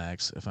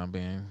Xanax, if I'm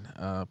being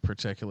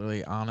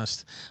particularly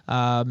honest.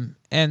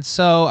 And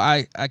so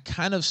I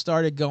kind of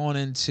started going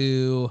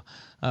into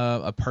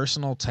a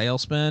personal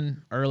tailspin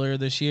earlier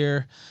this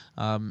year.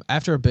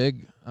 After a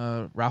big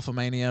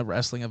Ralphomania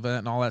wrestling event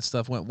and all that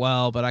stuff went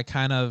well, but I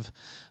kind of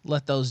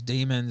let those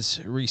demons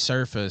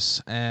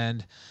resurface.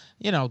 And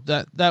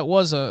that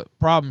was a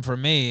problem for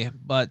me.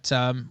 But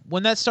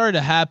when that started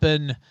to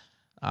happen,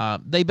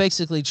 they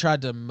basically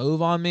tried to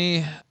move on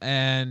me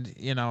and,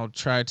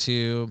 try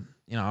to,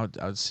 I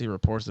would see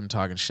reports of them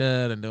talking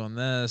shit and doing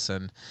this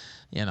and,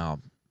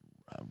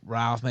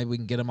 Ralph, maybe we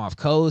can get him off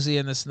Cozy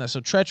and this and that. So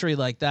treachery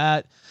like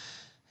that.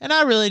 And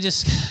I really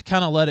just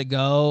kind of let it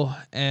go.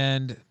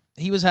 And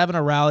he was having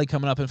a rally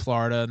coming up in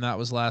Florida, and that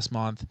was last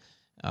month.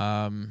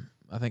 I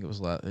think it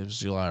was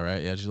July,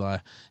 right? Yeah,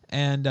 July.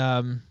 And,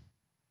 I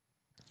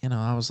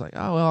was like,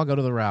 oh, well, I'll go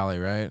to the rally,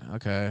 right?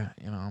 Okay.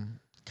 I'm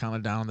kind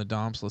of down in the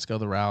dumps. Let's go to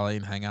the rally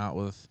and hang out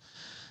with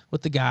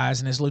the guys.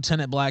 And his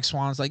Lieutenant Black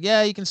Swan's like,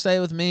 yeah, you can stay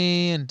with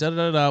me and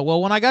da-da-da-da.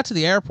 Well, when I got to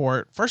the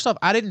airport, first off,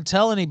 I didn't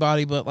tell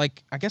anybody, but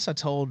like, I guess I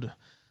told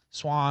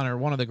Swan or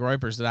one of the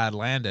Groypers that I had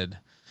landed.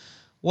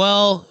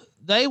 Well,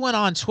 they went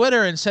on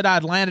Twitter and said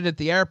I'd landed at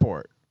the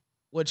airport,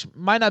 which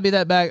might not be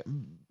that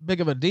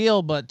big of a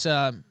deal, but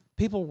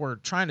people were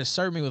trying to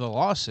serve me with a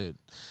lawsuit,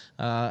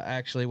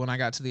 actually, when I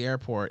got to the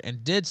airport,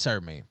 and did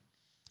serve me.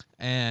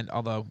 And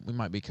although we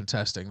might be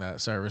contesting that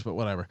service, but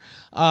whatever,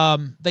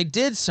 they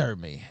did serve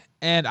me.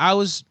 And I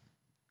was,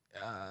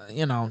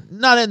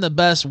 not in the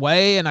best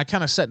way. And I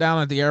kind of sat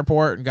down at the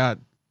airport and got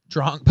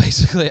drunk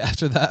basically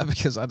after that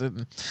because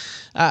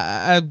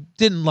I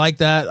didn't like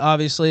that,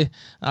 obviously.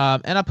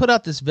 And I put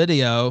out this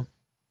video,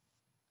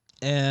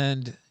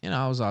 and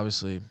I was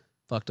obviously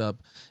fucked up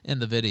in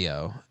the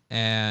video,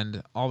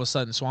 and all of a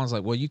sudden Swan's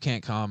like, well, you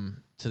can't come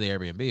to the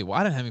Airbnb. Well,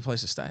 I didn't have any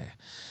place to stay.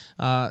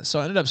 So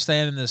I ended up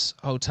staying in this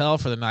hotel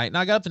for the night, and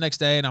I got up the next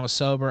day and I was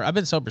sober. I've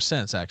been sober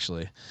since,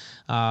 actually.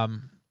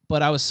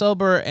 But I was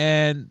sober,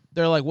 and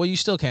they're like, well, you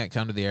still can't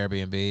come to the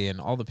Airbnb,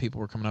 and all the people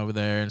were coming over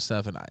there and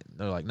stuff, and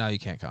they're like, no, you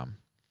can't come.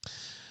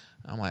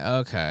 I'm like,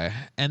 okay.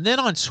 And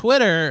then on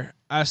Twitter,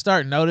 I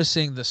start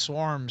noticing the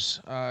swarms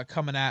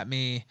coming at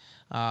me,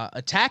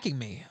 attacking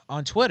me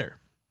on Twitter,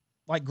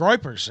 like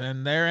groypers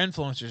and their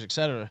influencers,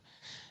 etc.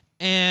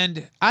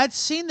 And I'd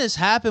seen this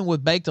happen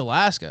with Baked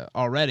Alaska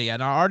already,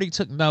 and I already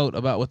took note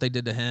about what they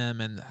did to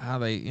him and how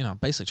they,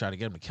 basically tried to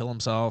get him to kill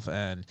himself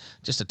and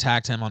just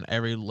attacked him on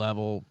every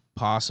level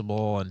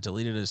possible and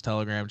deleted his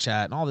Telegram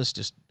chat and all this,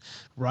 just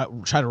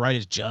try to write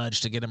his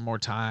judge to get him more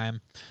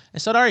time.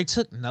 And so I already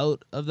took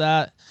note of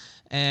that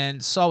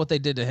and saw what they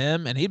did to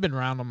him, and he'd been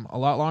around them a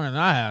lot longer than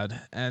I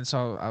had. And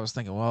so I was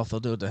thinking, well, if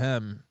they'll do it to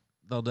him,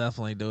 they'll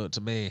definitely do it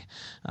to me.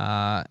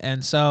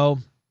 And so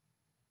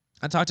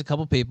I talked to a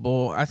couple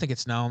people. I think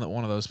it's known that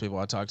one of those people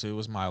I talked to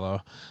was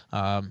Milo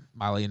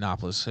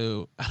Yiannopoulos,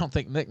 who I don't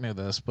think Nick knew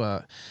this,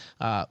 but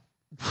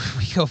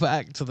we go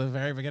back to the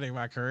very beginning of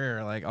my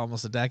career, like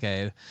almost a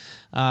decade.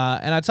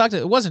 And I talked to,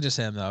 it wasn't just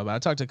him though, but I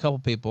talked to a couple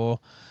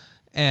people,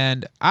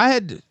 and I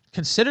had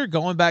considered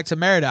going back to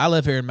Merida. I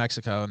live here in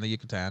Mexico in the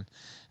Yucatan.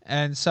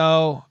 And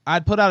so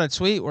I'd put out a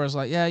tweet where I was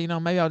like, yeah,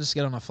 maybe I'll just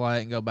get on a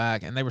flight and go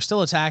back. And they were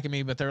still attacking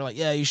me, but they were like,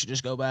 yeah, you should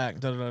just go back.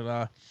 Da, da, da,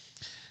 da.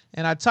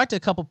 And I talked to a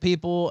couple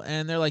people,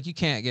 and they're like, you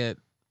can't get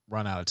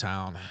run out of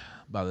town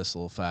by this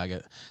little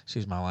faggot.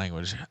 Excuse my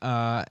language.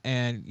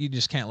 And you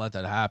just can't let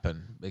that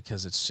happen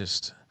because it's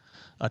just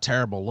a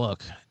terrible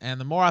look. And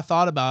the more I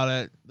thought about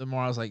it, the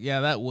more I was like, yeah,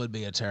 that would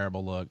be a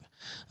terrible look.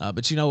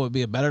 But what would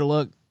be a better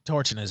look?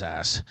 Torching his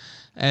ass.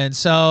 And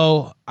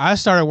so I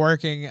started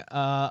working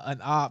an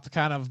op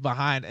kind of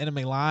behind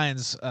enemy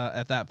lines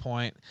at that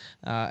point.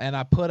 And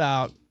I put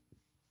out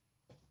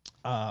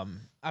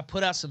some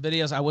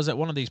videos. I was at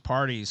one of these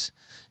parties,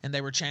 and they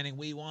were chanting,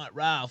 "We want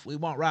Ralph, we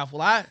want Ralph."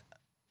 Well, I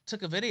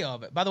took a video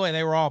of it. By the way,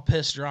 they were all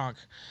pissed drunk.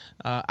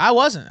 I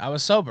wasn't. I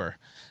was sober.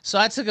 So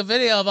I took a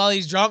video of all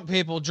these drunk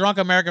people, drunk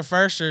America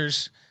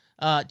Firsters,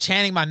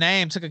 chanting my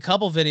name, took a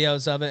couple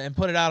videos of it, and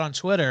put it out on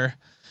Twitter,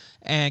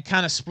 and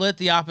kind of split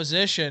the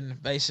opposition,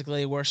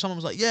 basically, where someone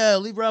was like, yeah,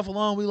 leave Ralph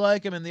alone, we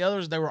like him, and the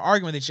others, they were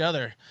arguing with each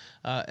other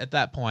at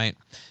that point.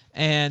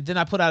 And then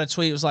I put out a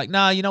tweet. It was like,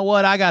 nah, you know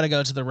what? I got to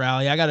go to the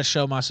rally. I got to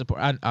show my support.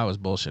 I was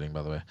bullshitting,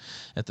 by the way,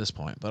 at this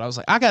point. But I was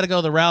like, I got to go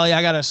to the rally.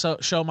 I got to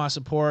show my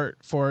support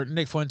for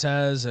Nick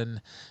Fuentes and,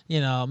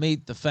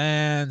 meet the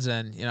fans.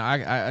 And,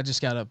 I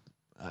just got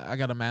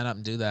to man up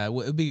and do that.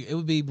 It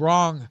would be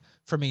wrong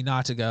for me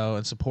not to go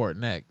and support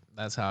Nick.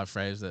 That's how I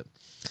phrased it.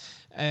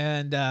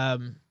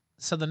 And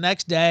so the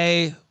next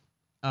day,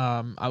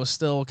 I was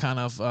still kind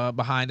of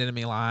behind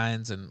enemy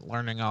lines and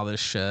learning all this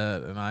shit,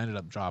 and I ended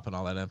up dropping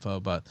all that info.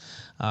 But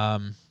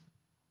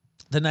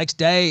the next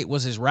day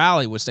was his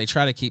rally, which they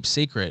try to keep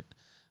secret.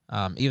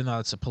 Even though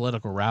it's a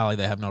political rally,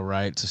 they have no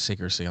right to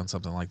secrecy on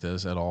something like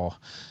this at all.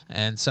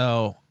 And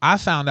so I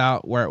found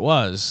out where it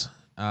was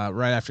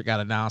right after it got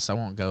announced. I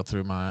won't go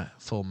through my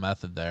full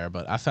method there,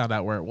 but I found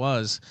out where it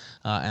was,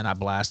 and I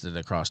blasted it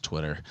across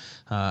Twitter.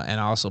 And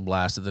I also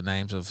blasted the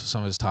names of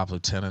some of his top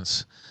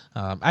lieutenants.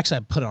 Actually, I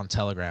put it on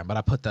Telegram, but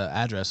I put the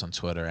address on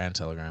Twitter and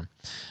Telegram.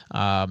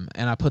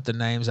 And I put the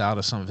names out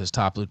of some of his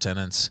top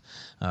lieutenants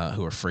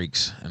who are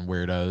freaks and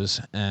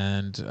weirdos.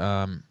 And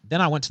then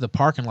I went to the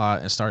parking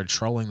lot and started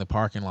trolling the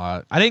parking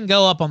lot. I didn't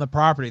go up on the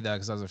property, though,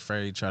 because I was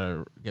afraid he'd try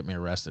to get me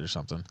arrested or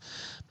something.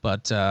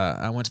 But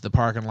I went to the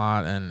parking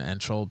lot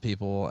and trolled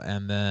people.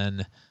 And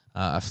then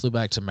I flew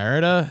back to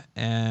Merida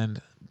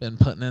and been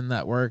putting in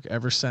that work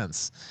ever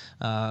since.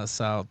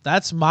 So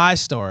that's my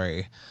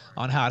story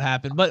on how it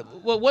happened. But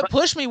what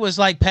pushed me was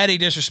like petty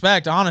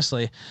disrespect,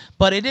 honestly.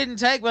 But it didn't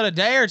take but a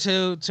day or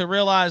two to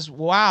realize,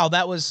 wow,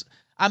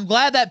 I'm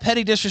glad that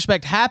petty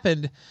disrespect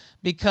happened,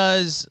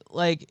 because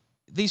like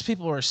these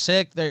people are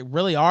sick. They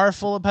really are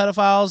full of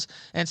pedophiles.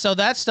 And so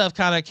that stuff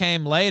kind of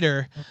came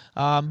later.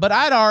 But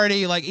I'd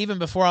already, like, even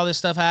before all this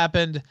stuff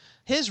happened,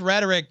 his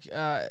rhetoric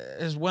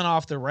has went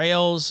off the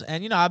rails.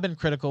 And, I've been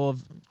critical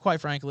of, quite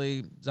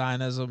frankly,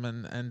 Zionism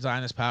and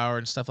Zionist power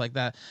and stuff like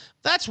that.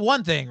 That's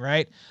one thing,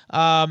 right?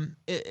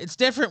 It's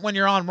different when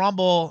you're on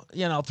Rumble,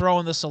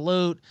 throwing the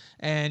salute,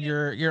 and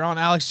you're on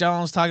Alex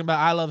Jones talking about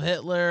I love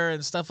Hitler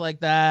and stuff like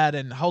that,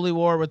 and holy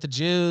war with the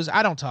Jews.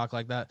 I don't talk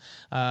like that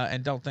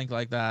and don't think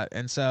like that.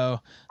 And so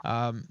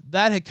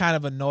that had kind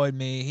of annoyed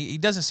me. He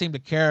doesn't seem to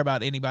care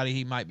about anybody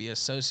he might be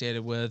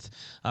associated with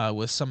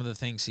some of the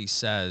things he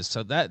says.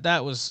 So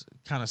that was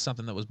kind of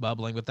something that was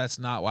bubbling, but that's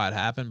not why it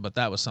happened. But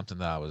that was something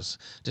that I was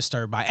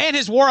disturbed by. And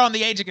his war on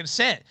the age of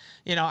consent.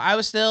 I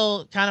was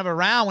still kind of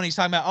around when he's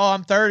talking about,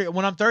 I'm 30.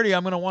 When I'm 30,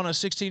 I'm going to want a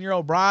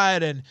 16-year-old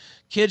bride, and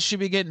kids should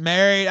be getting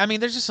married. I mean,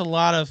 there's just a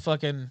lot of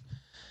fucking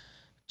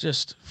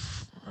just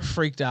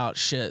freaked out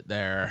shit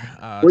there.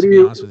 What To do be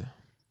you honest with you.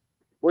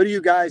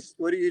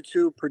 what do you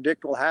two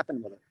predict will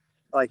happen with it?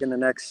 Like in the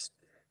next,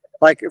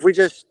 like if we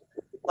just,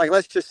 like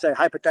let's just say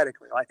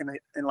hypothetically, like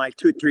in like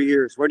 2-3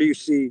 years, where do you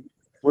see,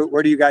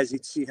 where do you guys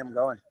see him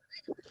going?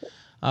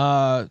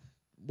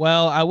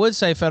 Well, I would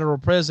say federal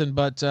prison,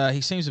 but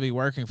he seems to be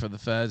working for the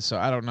feds, so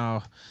I don't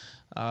know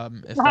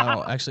if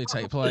that'll actually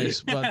take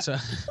place.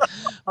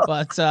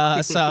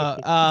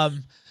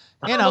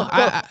 You know,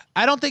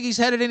 I don't think he's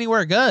headed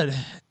anywhere good.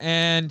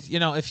 And you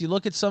know, if you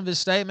look at some of his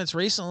statements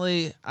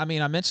recently, I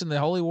mean, I mentioned the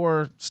Holy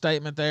War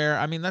statement there.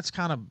 I mean, that's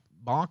kind of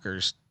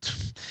bonkers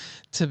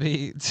to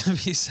be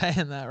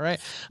saying that, right?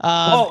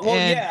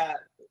 Yeah.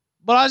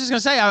 But I was just gonna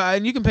say,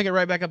 and you can pick it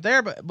right back up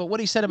there. But what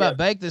he said about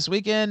Yeah. Bake this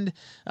weekend,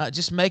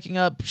 just making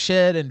up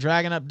shit and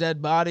dragging up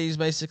dead bodies,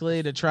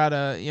 basically to try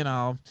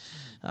to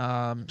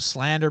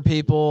slander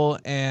people,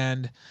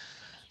 and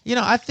you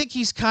know, I think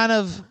he's kind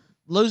of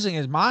losing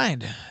his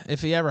mind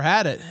if he ever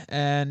had it,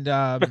 and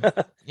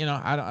you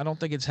know, I don't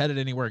think it's headed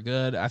anywhere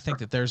good. I think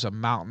that there's a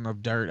mountain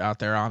of dirt out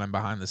there on him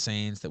behind the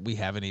scenes that we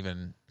haven't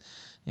even,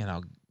 you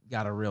know,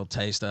 got a real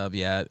taste of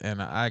yet,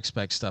 and I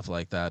expect stuff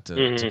like that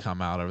to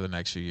come out over the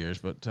next few years.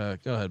 But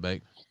go ahead,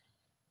 Bake.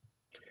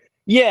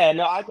 Yeah,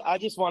 no, I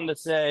just wanted to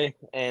say,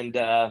 and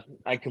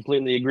I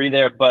completely agree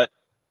there, but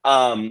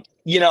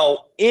you know,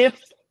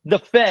 if the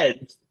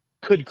feds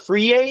could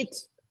create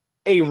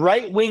a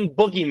right-wing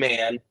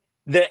boogeyman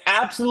that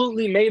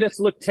absolutely made us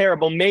look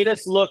terrible, made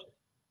us look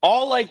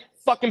all like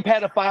fucking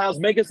pedophiles,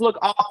 make us look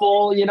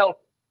awful, you know,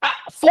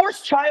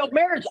 forced child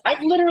marriage.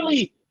 I've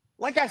literally,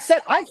 like I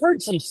said, I've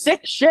heard some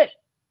sick shit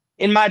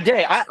in my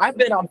day. I've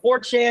been on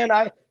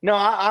 4chan.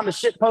 I'm a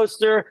shit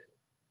poster.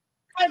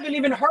 I haven't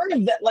even heard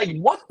of that. Like,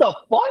 what the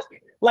fuck?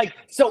 Like,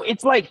 so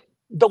it's like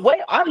the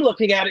way I'm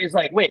looking at it is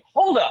like, wait,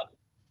 hold up.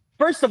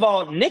 First of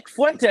all, Nick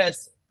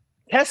Fuentes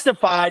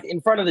testified in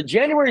front of the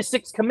January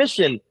 6th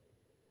commission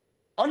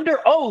under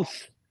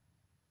oath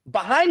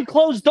behind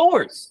closed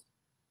doors.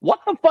 What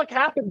the fuck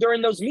happened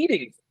during those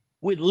meetings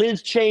with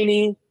Liz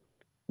Cheney,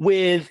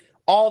 with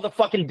all the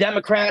fucking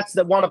Democrats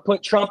that want to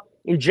put Trump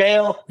in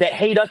jail, that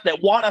hate us,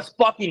 that want us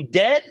fucking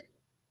dead?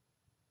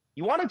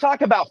 You want to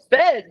talk about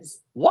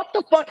feds? What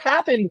the fuck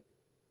happened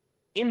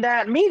in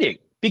that meeting?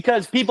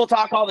 Because people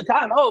talk all the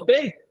time. Oh,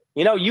 Big,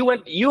 you know,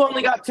 you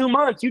only got 2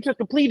 months. You took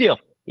a plea deal.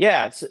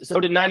 Yeah, so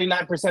did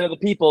 99% of the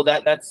people.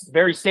 That's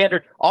very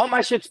standard. All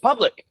my shit's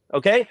public.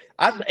 Okay,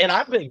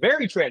 I've been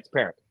very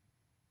transparent.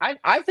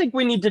 I think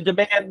we need to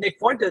demand Nick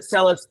Fuentes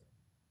tell us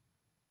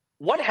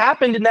what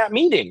happened in that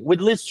meeting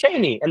with Liz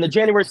Cheney and the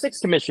January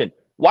 6th commission.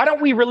 Why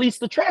don't we release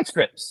the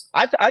transcripts?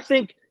 I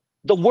think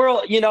the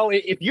world, you know,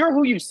 if you're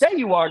who you say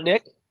you are,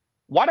 Nick,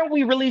 why don't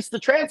we release the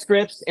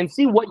transcripts and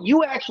see what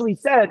you actually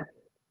said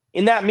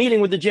in that meeting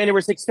with the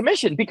January 6th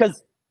commission?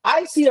 Because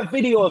I see a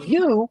video of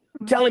you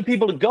telling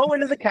people to go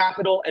into the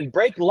Capitol and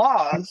break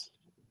laws,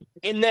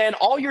 and then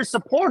all your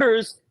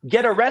supporters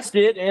get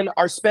arrested and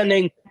are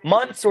spending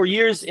months or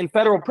years in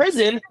federal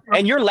prison,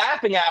 and you're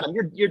laughing at them.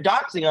 You're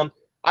doxing them.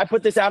 I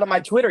put this out on my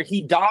Twitter.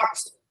 He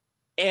doxed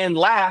and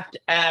laughed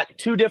at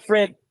 2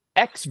 different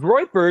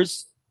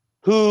ex-groypers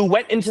who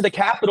went into the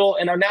Capitol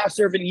and are now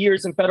serving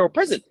years in federal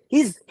prison.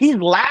 He's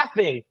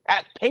laughing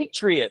at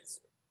patriots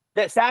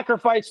that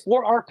sacrifice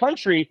for our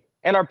country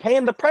and are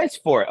paying the price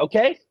for it,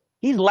 okay?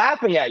 He's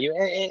laughing at you,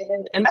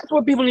 and that's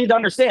what people need to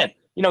understand.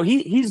 You know,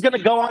 he's going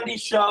to go on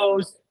these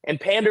shows and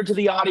pander to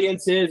the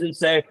audiences and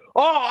say,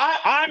 oh,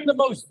 I'm the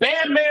most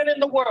banned man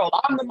in the world.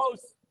 I'm the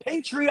most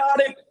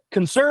patriotic,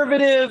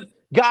 conservative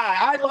guy.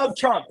 I love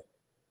Trump.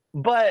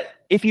 But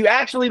if you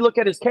actually look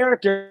at his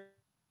character,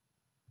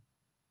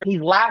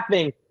 he's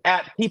laughing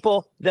at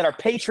people that are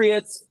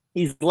patriots.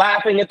 He's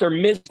laughing at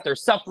their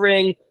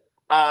suffering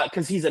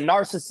because he's a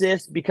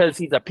narcissist, because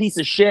he's a piece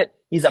of shit.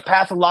 He's a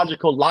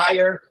pathological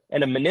liar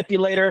and a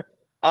manipulator.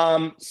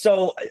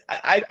 So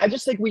I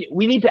just think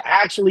we need to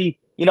actually,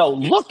 you know,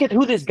 look at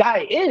who this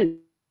guy is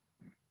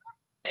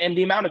and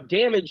the amount of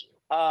damage,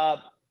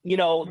 you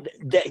know,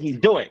 that he's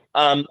doing.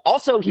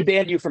 Also, he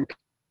banned you from.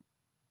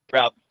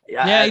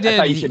 Yeah, he did. I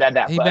thought you should add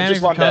that. He but banned I me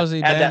just from wanted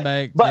Cozy, to add Dan that.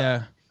 Bake. But,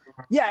 Yeah.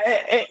 Yeah,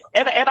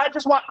 and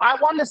I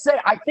wanted to say,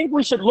 I think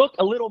we should look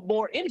a little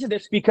more into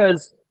this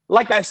because,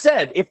 like I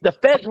said, if the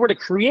feds were to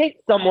create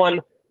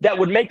someone that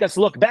would make us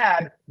look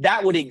bad,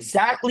 that would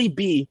exactly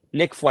be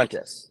Nick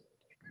Fuentes.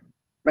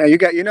 Man,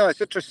 you know,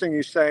 it's interesting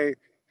you say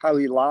how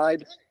he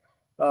lied,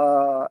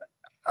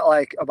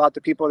 like about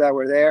the people that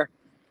were there.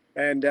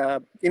 And,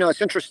 you know,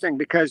 it's interesting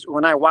because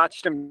when I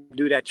watched him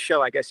do that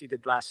show, I guess he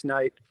did last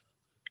night,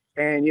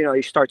 and, you know,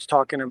 he starts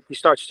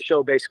the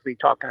show basically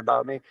talking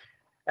about me,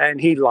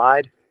 and he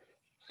lied.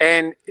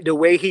 And the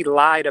way he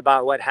lied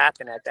about what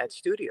happened at that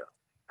studio,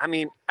 I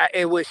mean,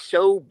 it was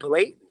so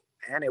blatant,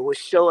 man. It was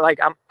so like,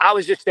 I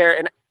was just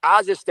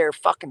there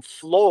fucking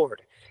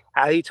floored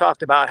how he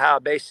talked about how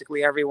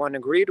basically everyone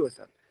agreed with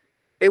him.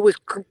 It was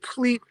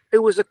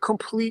a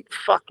complete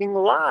fucking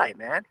lie,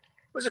 man.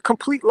 It was a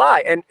complete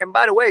lie. And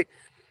by the way,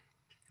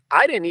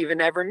 I didn't even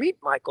ever meet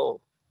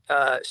Michael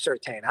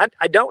Surtain.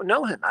 I don't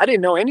know him. I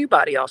didn't know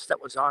anybody else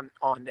that was on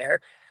there,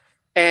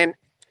 and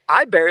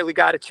I barely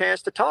got a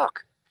chance to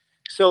talk.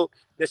 So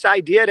this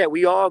idea that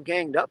we all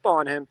ganged up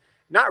on him,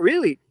 not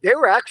really. They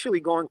were actually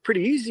going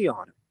pretty easy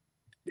on him.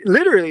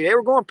 Literally, they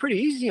were going pretty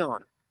easy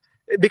on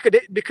him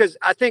because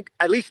I think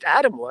at least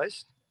Adam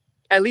was,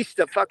 at least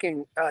the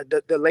fucking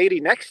the lady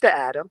next to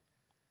Adam,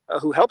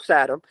 who helps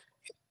Adam,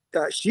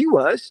 she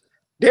was.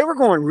 They were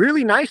going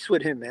really nice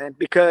with him, man,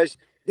 because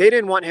they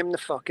didn't want him to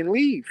fucking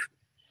leave.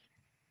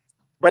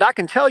 But I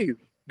can tell you,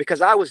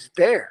 because I was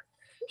there,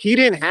 he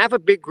didn't have a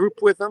big group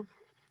with him.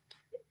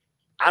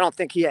 I don't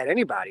think he had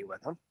anybody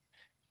with him.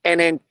 And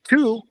then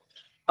two,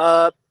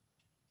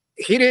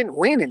 he didn't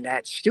win in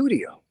that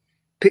studio.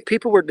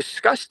 People were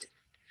disgusted.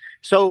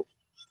 So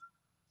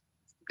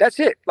that's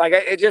it. Like,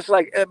 it just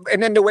like,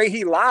 and then the way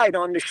he lied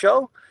on the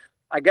show,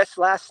 I guess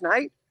last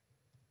night,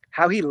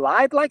 how he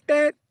lied like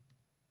that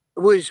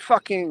was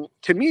fucking,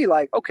 to me,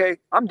 like, okay,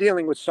 I'm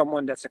dealing with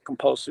someone that's a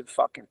compulsive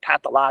fucking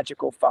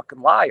pathological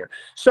fucking liar.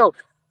 So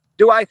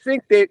do I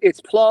think that it's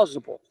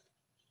plausible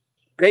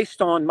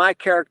based on my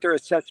character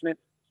assessment,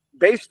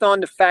 based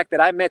on the fact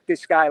that I met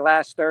this guy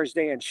last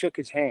Thursday and shook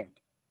his hand?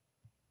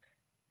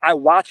 I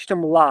watched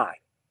him lie.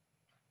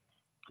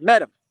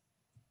 Met him.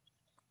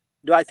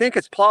 Do I think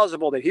it's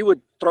plausible that he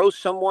would throw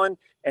someone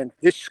and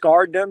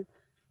discard them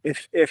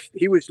if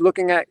he was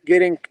looking at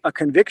getting a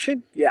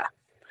conviction? Yeah.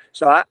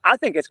 So I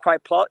think it's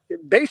quite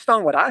based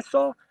on what I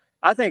saw.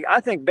 I think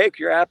Bake,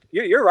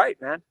 you're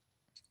right, man.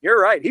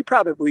 You're right. He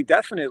probably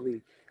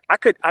definitely.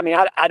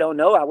 I don't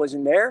know. I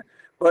wasn't there,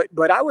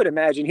 but I would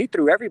imagine he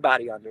threw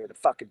everybody under the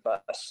fucking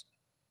bus.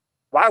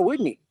 Why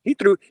wouldn't he?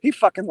 He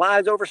fucking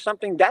lies over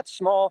something that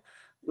small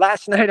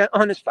last night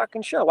on his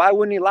fucking show. Why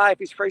wouldn't he lie if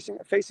he's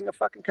facing a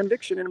fucking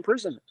conviction and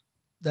imprisonment?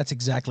 That's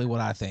exactly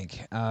what I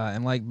think.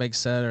 And like Bake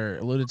said or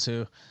alluded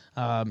to,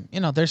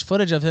 there's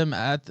footage of him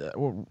at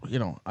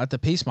the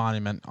Peace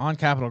Monument on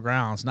Capitol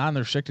grounds, not in the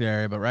restricted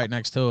area, but right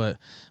next to it,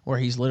 where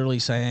he's literally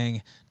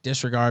saying,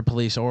 disregard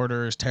police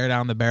orders, tear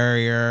down the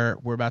barrier,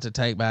 we're about to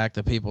take back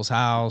the people's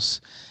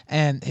house.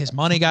 And his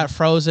money got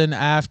frozen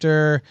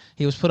after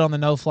he was put on the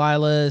no-fly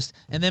list.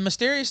 And then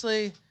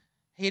mysteriously,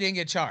 he didn't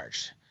get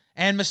charged.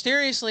 And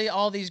mysteriously,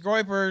 all these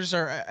Groypers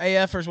or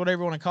AFers,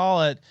 whatever you want to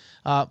call it,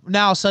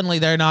 now suddenly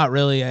they're not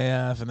really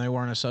AF and they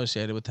weren't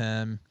associated with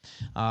him.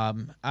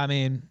 I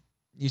mean,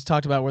 you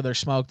talked about where there's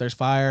smoke, there's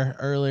fire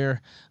earlier.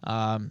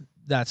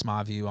 That's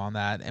my view on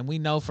that. And we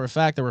know for a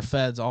fact there were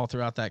feds all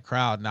throughout that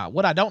crowd. Now,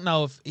 what I don't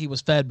know if he was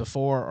fed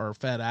before or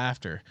fed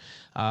after.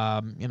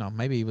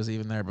 Maybe he was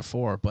even there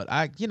before. But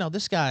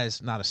this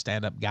guy's not a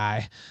stand-up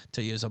guy,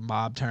 to use a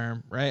mob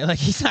term, right? Like,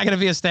 he's not going to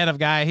be a stand-up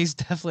guy. He's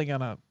definitely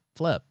going to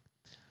flip.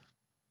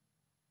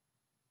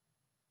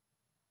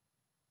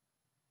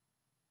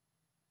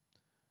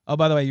 Oh,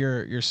 by the way,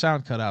 your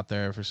sound cut out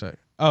there for a sec.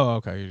 Oh,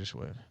 okay, you just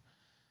went.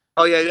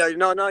 Oh yeah,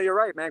 no, you're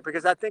right, man.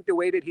 Because I think the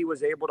way that he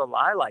was able to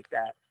lie like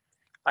that,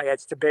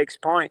 it's to Bake's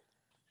point.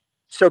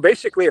 So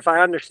basically, if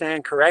I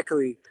understand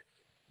correctly,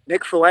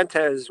 Nick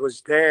Fuentes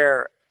was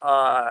there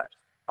on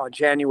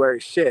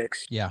January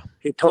 6th. Yeah.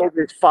 He told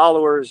his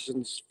followers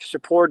and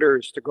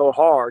supporters to go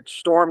hard,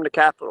 storm the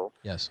Capitol.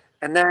 Yes.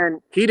 And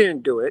then he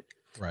didn't do it.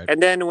 Right.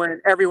 And then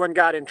when everyone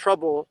got in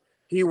trouble,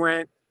 he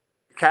went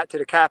to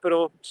the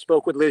Capitol,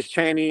 spoke with Liz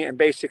Cheney, and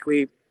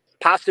basically,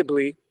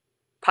 possibly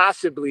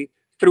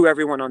threw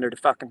everyone under the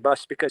fucking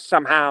bus because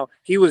somehow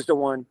he was the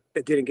one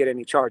that didn't get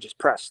any charges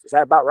pressed. Is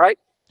that about right?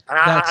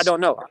 I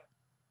don't know.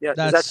 Yeah,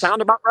 does that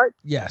sound about right?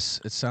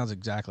 Yes, it sounds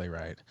exactly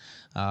right.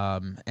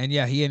 And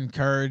yeah, he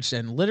encouraged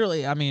and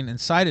literally,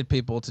 incited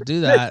people to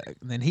do that.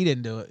 And then he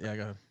didn't do it. Yeah,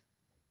 go ahead.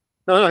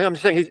 No, I'm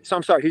saying.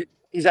 I'm sorry.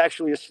 He's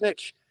actually a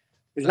snitch.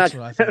 He's That's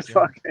not. What I think,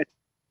 fucking.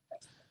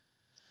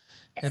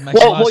 It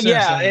makes a lot of sense,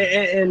 yeah,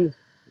 and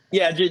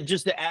yeah,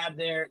 just to add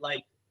there,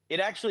 like, it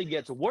actually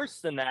gets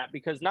worse than that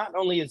because not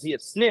only is he a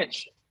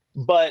snitch,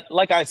 but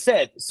like I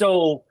said,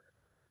 so,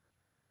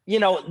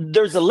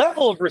 there's a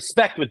level of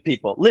respect with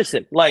people.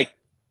 Listen, like,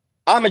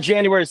 I'm a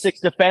January 6th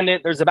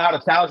defendant. There's about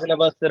 1,000 of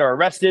us that are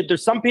arrested.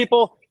 There's some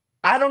people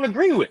I don't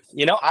agree with.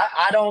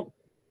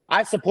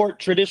 I support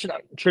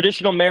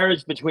traditional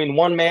marriage between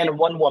one man and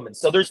one woman.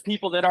 So there's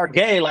people that are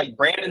gay, like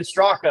Brandon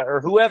Straka or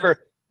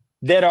whoever,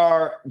 that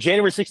are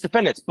January 6th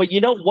defendants. But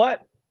you know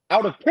what?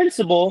 Out of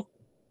principle,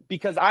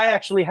 because I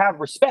actually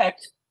have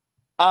respect,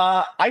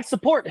 I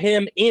support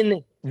him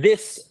in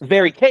this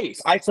very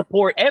case. I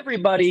support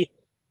everybody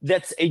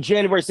that's a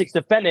January 6th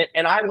defendant,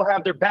 and I will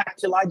have their back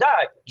till I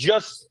die,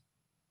 just,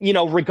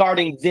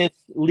 regarding this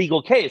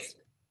legal case.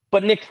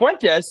 But Nick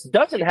Fuentes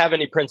doesn't have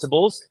any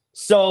principles.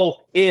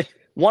 So if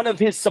one of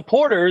his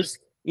supporters,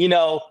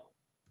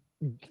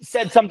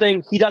 said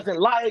something he doesn't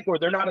like, or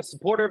they're not a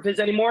supporter of his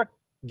anymore,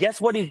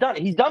 guess what he's done?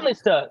 He's done this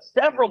to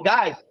several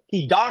guys.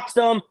 He doxed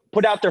them,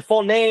 put out their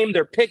full name,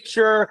 their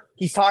picture.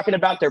 He's talking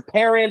about their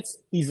parents.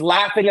 He's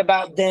laughing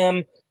about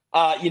them,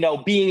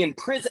 being in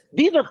prison.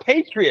 These are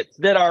patriots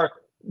that are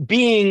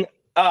being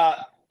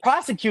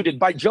prosecuted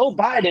by Joe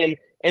Biden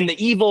and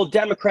the evil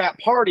Democrat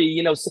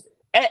Party.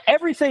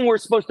 Everything we're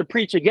supposed to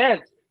preach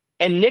against,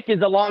 and Nick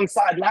is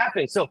alongside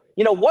laughing. So,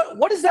 you know,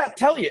 what does that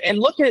tell you? And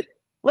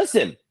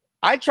listen,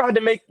 I tried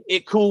to make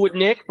it cool with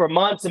Nick for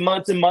months and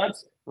months and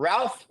months.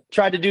 Ralph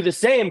tried to do the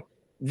same.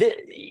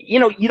 You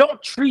know, you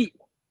don't treat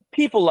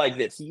people like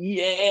this.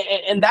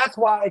 And that's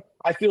why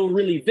I feel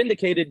really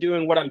vindicated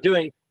doing what I'm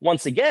doing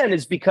once again,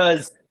 is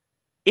because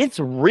it's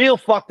real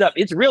fucked up.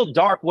 It's real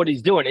dark what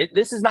he's doing.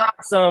 This is not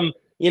some,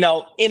 you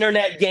know,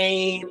 internet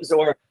games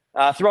or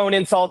throwing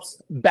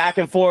insults back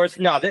and forth.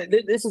 No,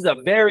 this is a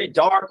very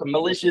dark,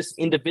 malicious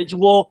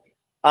individual.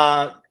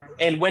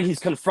 And when he's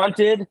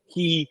confronted,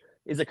 he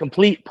is a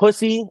complete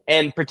pussy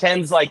and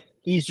pretends like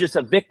he's just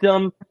a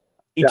victim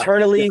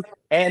eternally. Yeah.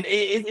 And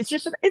it's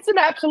an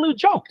absolute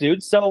joke,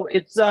 dude. So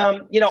it's,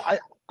 you know,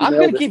 I'm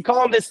going to keep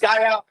calling this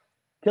guy out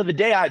till the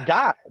day I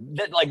die.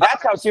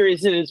 That's how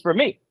serious it is for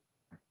me.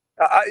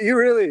 You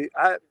really,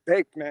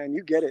 Baked, man,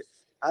 you get it.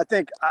 I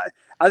think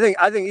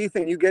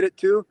Ethan, you get it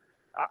too.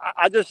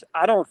 I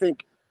don't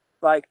think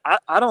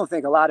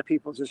a lot of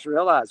people just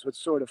realize what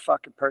sort of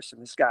fucking person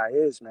this guy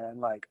is, man.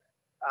 Like,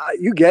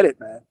 you get it,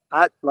 man.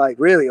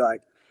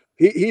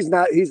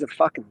 He's a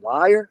fucking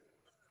liar.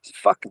 He's a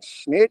fucking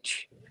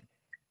snitch.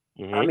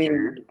 Mm-hmm. I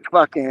mean,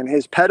 fucking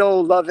his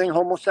pedo-loving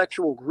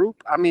homosexual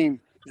group. I mean,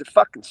 he's a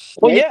fucking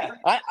snake. Well, yeah,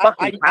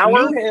 I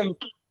knew him.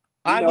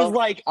 I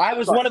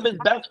was one of his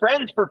best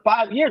friends for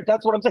 5 years.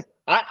 That's what I'm saying.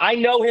 I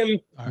know him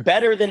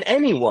better than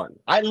anyone.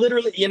 I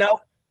literally, you know,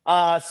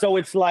 so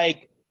it's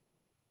like,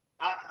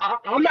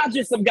 I'm not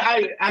just some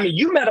guy. I mean,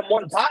 you met him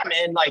one time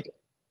and like,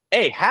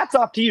 hey, hats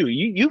off to you.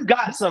 You've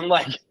got some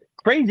like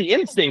crazy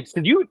instincts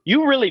because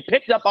you really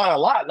picked up on a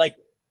lot. Like,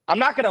 I'm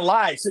not going to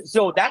lie.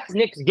 So that's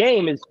Nick's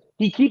game, is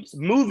he keeps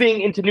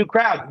moving into new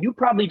crowds. You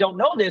probably don't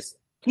know this.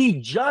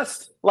 He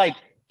just like,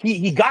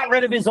 He got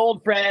rid of his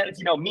old friends,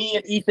 you know, me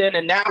and Ethan,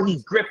 and now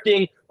he's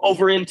drifting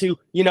over into,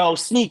 you know,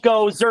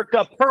 Sneeko,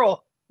 Zerka,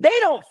 Pearl. They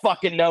don't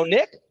fucking know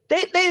Nick.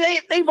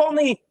 They've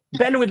only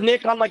been with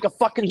Nick on like a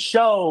fucking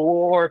show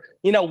or,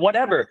 you know,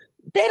 whatever.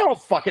 They don't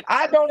fucking,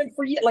 I've known him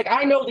for years. Like,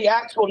 I know the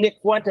actual Nick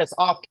Fuentes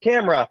off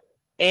camera,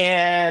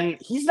 and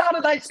he's not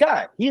a nice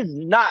guy. He's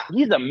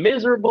a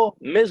miserable,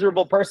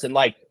 miserable person.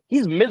 Like,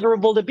 he's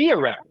miserable to be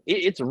around.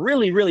 It's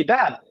really, really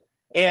bad.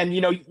 And,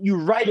 you know, you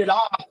write it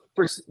off.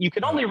 You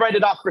can only write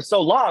it off for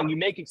so long. You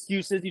make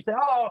excuses. You say,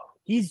 oh,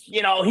 he's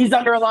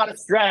under a lot of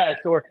stress,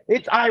 or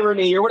it's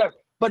irony, or whatever.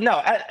 But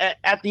no,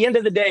 at the end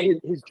of the day,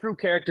 his true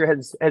character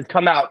has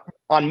come out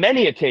on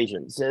many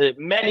occasions,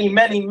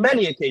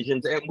 many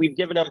occasions, and we've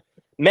given him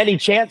many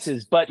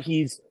chances, but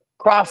he's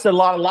crossed a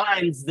lot of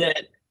lines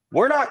that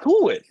we're not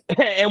cool with,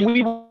 and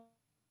we will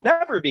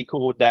never be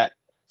cool with that.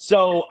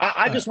 So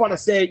I just want to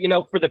say, you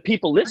know, for the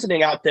people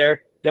listening out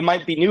there that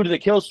might be new to the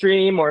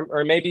Killstream,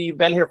 or maybe you've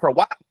been here for a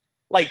while,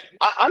 like,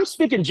 I'm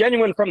speaking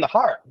genuine from the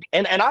heart,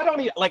 and I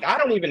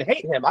don't even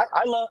hate him.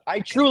 I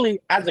truly,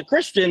 as a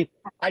Christian,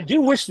 I do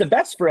wish the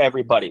best for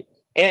everybody,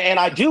 and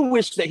I do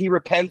wish that he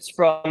repents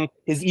from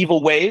his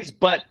evil ways.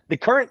 But the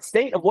current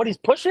state of what he's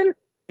pushing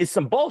is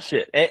some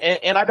bullshit,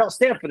 and I don't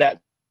stand for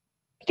that.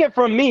 Get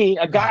from me,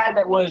 a guy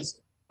that was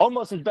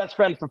almost his best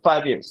friend for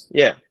 5 years.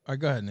 Yeah. All right,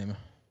 go ahead, Nima.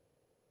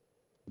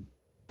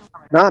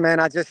 No, man,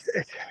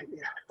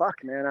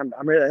 fuck, man.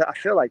 I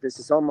feel like this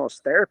is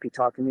almost therapy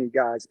talking to you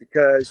guys,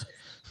 because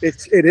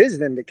it is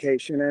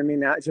vindication. I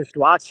mean, just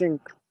watching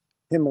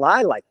him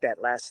lie like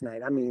that last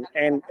night. I mean,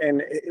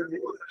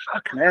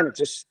 fuck, man,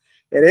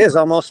 it is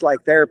almost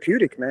like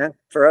therapeutic, man,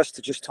 for us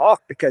to just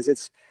talk,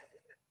 because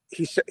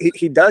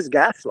he does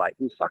gaslight.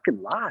 He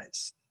fucking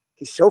lies.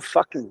 He's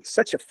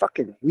such a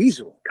fucking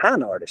weasel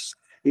con artist.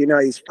 You know,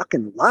 he's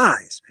fucking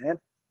lies, man.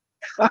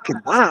 Fucking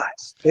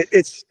lies.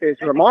 It's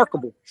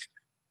remarkable.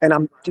 And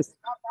I'm just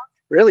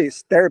really,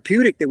 it's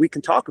therapeutic that we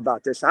can talk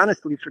about this,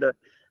 honestly,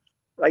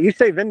 like you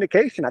say,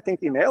 vindication. I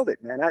think you nailed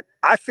it, man.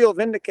 I feel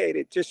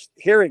vindicated just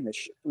hearing this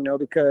shit, you know,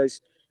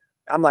 because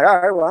I'm like,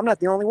 all right, well, I'm not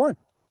the only one.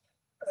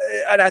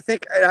 And I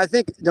think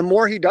the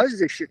more he does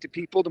this shit to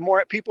people, the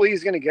more people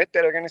he's going to get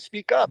that are going to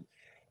speak up.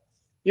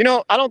 You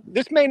know,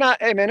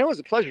 hey, man, it was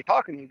a pleasure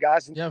talking to you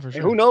guys. Yeah, for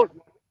sure. And who knows?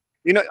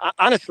 You know,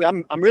 honestly,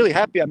 I'm really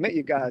happy I met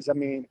you guys. I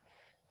mean,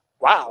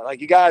 wow, like,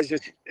 you guys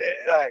just,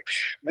 like,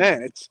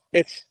 man,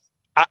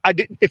 I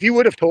didn't, if you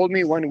would have told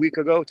me 1 week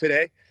ago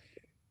today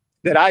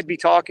that I'd be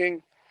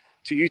talking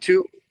to you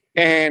two,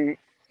 and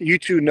you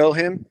two know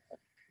him,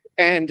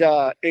 and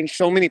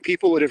so many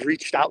people would have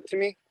reached out to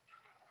me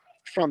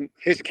from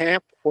his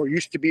camp or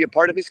used to be a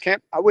part of his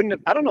camp, I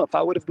don't know if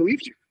I would have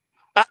believed you.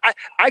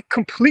 I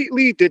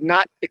completely did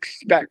not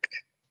expect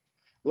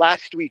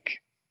last week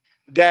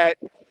that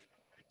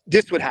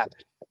this would happen.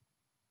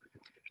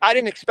 I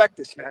didn't expect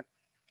this, man.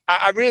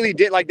 I really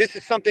did. Like, this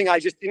is something I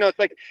just, you know, it's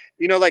like,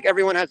 you know, like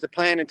everyone has the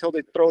plan until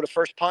they throw the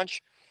first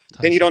punch.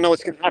 Then you don't know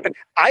what's going to happen.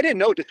 I didn't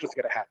know this was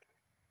going to happen.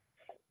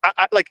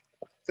 I like,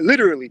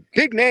 literally,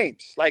 big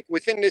names, like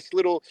within this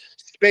little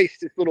space,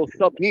 this little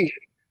sub niche,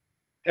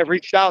 have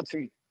reached out to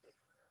me.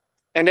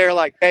 And they're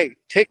like, hey,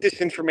 take this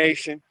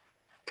information,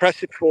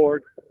 press it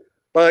forward.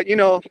 But, you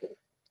know,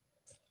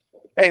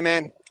 hey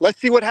man,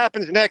 let's see what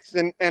happens next,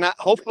 and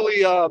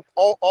hopefully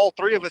all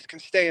three of us can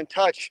stay in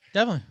touch.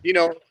 Definitely.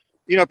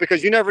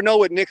 Because you never know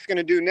what Nick's going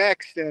to do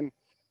next, and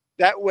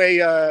that way,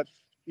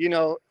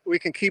 we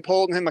can keep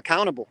holding him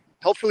accountable.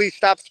 Hopefully, he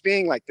stops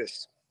being like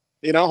this.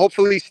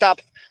 Hopefully, he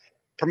stops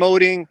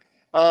promoting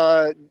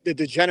the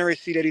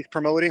degeneracy that he's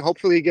promoting.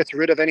 Hopefully, he gets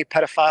rid of any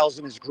pedophiles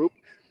in his group.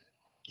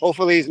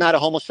 Hopefully, he's not a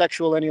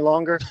homosexual any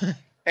longer,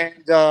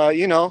 and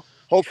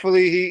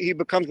hopefully, he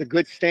becomes a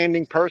good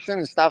standing person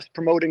and stops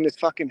promoting this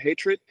fucking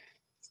hatred,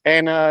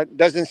 and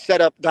doesn't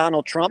set up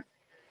Donald Trump,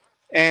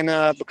 and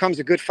becomes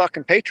a good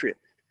fucking patriot.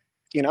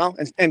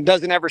 And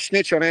doesn't ever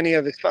snitch on any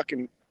of his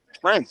fucking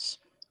friends.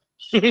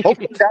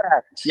 Hopefully that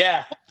happens.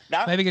 Yeah.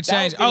 Maybe it could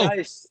change.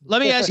 Nice. Let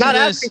me ask you Not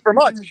this. asking for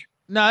much.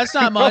 No, that's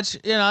not much.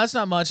 That's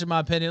not much in my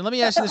opinion. Let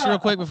me ask you this real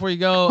quick before you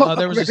go.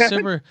 There was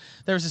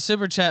a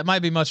super chat.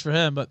 Might be much for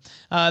him, but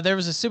there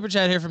was a super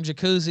chat here from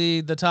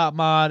Jacuzzi, the top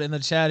mod in the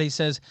chat. He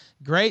says,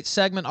 "Great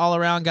segment all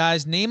around,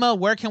 guys. Nima,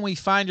 where can we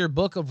find your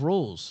book of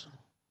rules?"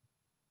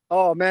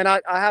 Oh man,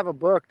 I have a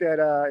book that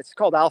it's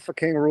called Alpha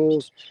King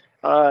Rules.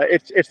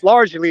 It's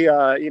largely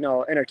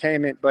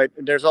entertainment, but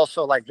there's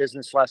also like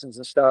business lessons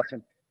and stuff,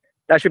 and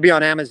that should be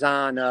on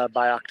Amazon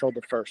by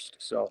October 1st.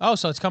 So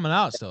so it's coming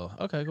out still.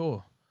 Okay,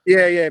 cool.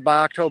 Yeah, by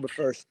October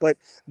 1st.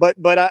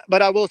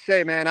 But I will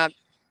say, man,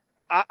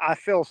 I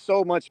feel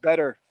so much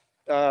better.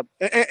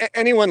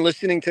 Anyone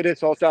listening to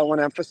this, also I want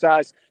to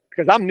emphasize,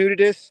 because I'm new to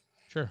this.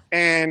 Sure.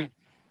 And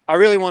I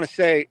really want to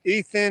say,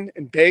 Ethan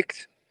and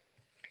Baked,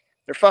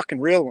 they're fucking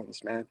real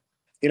ones, man.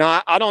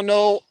 I don't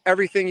know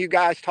everything you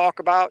guys talk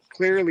about.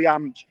 Clearly,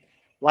 I'm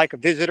like a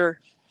visitor,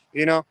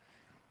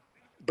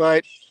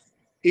 but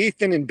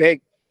Ethan and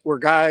Baked were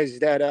guys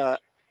that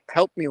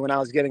helped me when I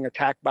was getting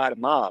attacked by the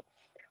mob.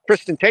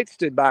 Kristen Tate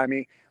stood by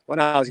me when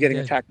I was getting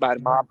attacked by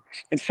the mob.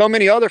 And so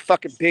many other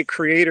fucking big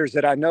creators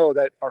that I know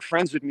that are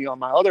friends with me on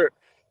my other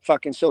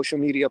fucking social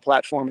media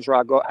platforms where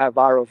I go have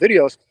viral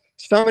videos.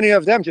 So many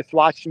of them just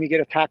watched me get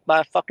attacked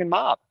by a fucking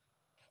mob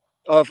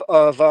of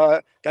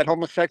that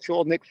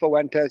homosexual Nick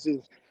Fuentes'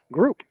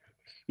 group.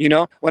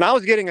 When I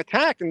was getting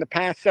attacked in the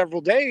past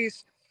several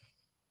days,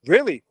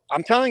 really,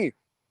 I'm telling you,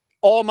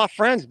 all my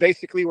friends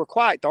basically were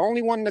quiet. The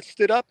only one that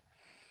stood up,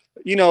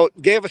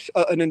 gave us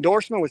an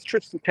endorsement was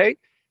Tristan Tate.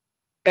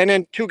 And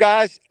then two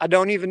guys I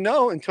don't even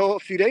know until a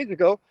few days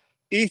ago,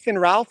 Ethan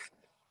Ralph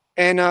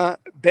and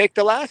Baked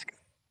Alaska.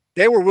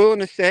 They were willing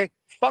to say,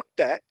 fuck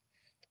that.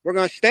 We're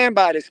going to stand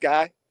by this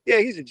guy. Yeah,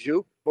 he's a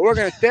Jew, but we're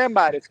going to stand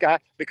by this guy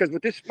because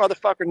what this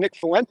motherfucker Nick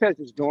Fuentes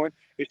is doing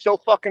is so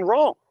fucking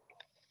wrong.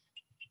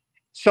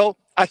 So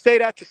I say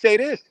that to say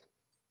this.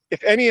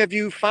 If any of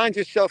you find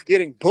yourself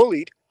getting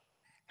bullied,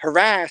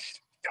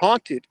 harassed,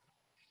 taunted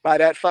by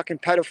that fucking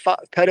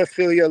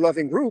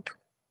pedophilia-loving group,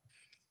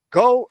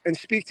 go and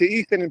speak to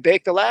Ethan and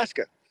Baked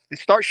Alaska and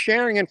start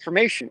sharing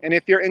information. And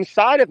if you're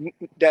inside of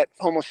that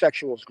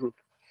homosexuals group,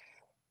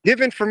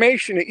 give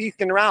information to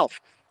Ethan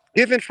Ralph.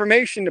 Give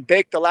information to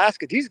Baked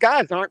Alaska. These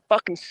guys aren't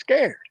fucking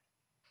scared.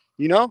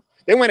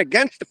 They went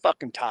against the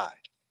fucking tide.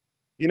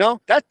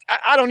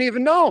 I don't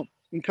even know them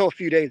until a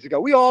few days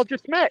ago. We all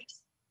just met.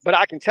 But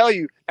I can tell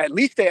you, at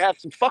least they have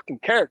some fucking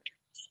character.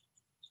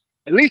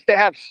 At least they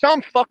have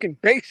some fucking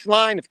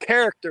baseline of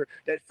character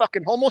that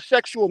fucking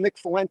homosexual Nick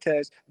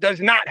Fuentes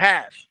does not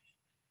have.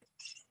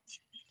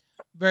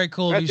 Very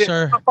cool of you, That's it.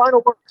 sir. My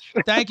final words.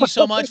 Thank you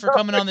so much for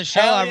coming on the show.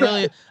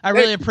 I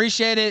really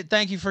appreciate it.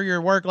 Thank you for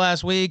your work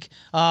last week.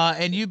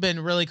 And you've been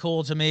really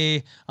cool to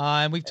me.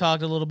 And we've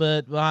talked a little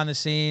bit behind the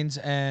scenes,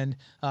 and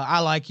I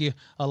like you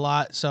a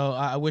lot. So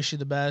I wish you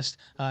the best.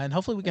 And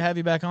hopefully we can have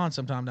you back on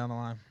sometime down the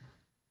line.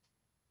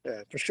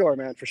 Yeah, for sure,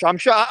 man. For sure.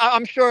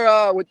 I'm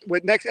sure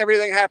with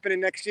everything happening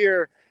next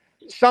year,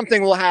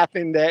 something will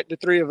happen that the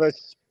three of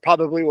us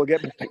probably will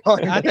get back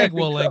on. I think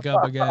we'll link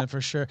up again for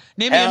sure.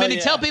 Nima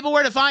Yamini, tell people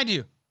where to find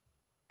you.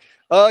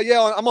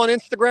 Yeah, I'm on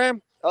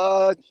Instagram.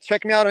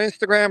 Check me out on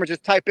Instagram or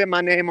just type in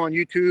my name on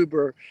YouTube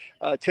or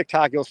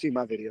TikTok. You'll see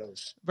my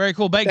videos. Very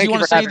cool. Bake, do you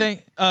want to say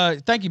anything?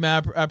 Thank you,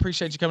 man. I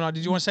appreciate you coming on.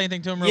 Did you want to say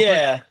anything to him real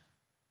quick?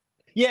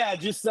 Yeah,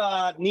 just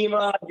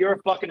Nima, you're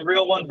a fucking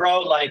real one,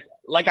 bro.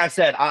 Like I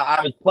said,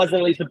 I was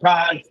pleasantly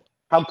surprised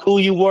how cool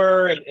you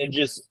were and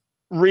just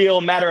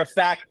real matter of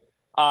fact.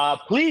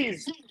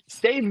 Please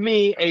save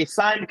me a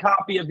signed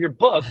copy of your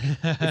book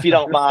if you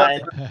don't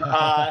mind.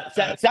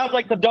 Sounds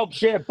like the dope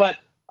shit, but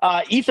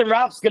Ethan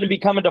Ralph's going to be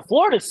coming to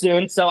Florida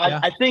soon, so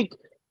I think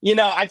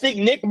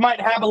Nick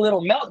might have a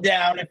little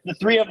meltdown if the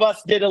three of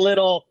us did a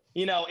little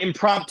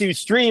impromptu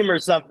stream or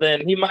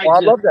something. He might. I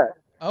love that.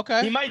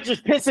 Okay. He might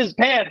just piss his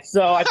pants,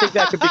 so I think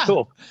that could be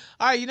cool.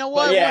 All right, you know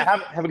what? But yeah,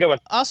 have a good one.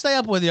 I'll stay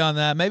up with you on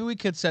that. Maybe we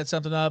could set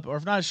something up, or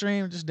if not a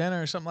stream, just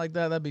dinner or something like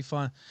that. That'd be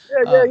fun.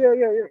 Yeah.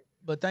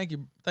 But thank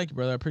you,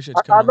 brother. I appreciate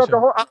you coming on the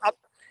show.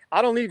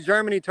 I don't leave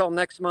Germany till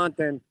next month,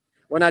 and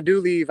when I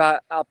do leave,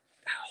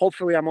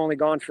 hopefully I'm only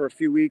gone for a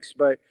few weeks,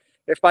 but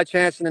if by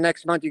chance in the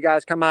next month you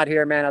guys come out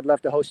here, man, I'd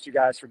love to host you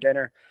guys for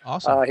dinner.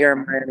 Awesome. Here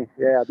in Miami.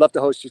 Yeah, I'd love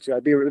to host you too.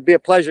 It'd be a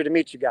pleasure to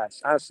meet you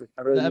guys. Honestly,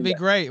 I really That'd be mean that.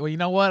 great. Well, you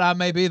know what? I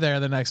may be there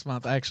the next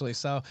month, actually.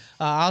 So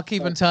I'll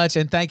keep in touch.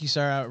 And thank you,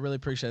 sir. I really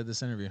appreciate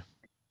this interview.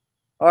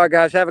 All right,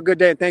 guys. Have a good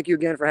day, and thank you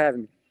again for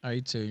having me. All right,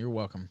 you too. You're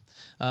welcome.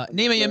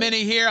 Nima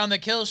Yamini here on the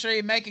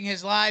Killstream, making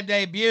his live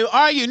debut.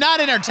 Are you not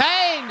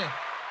entertained?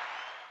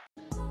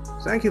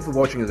 Thank you for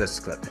watching this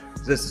clip.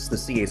 This is the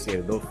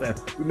CACA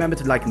Loaf. Remember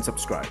to like and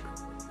subscribe.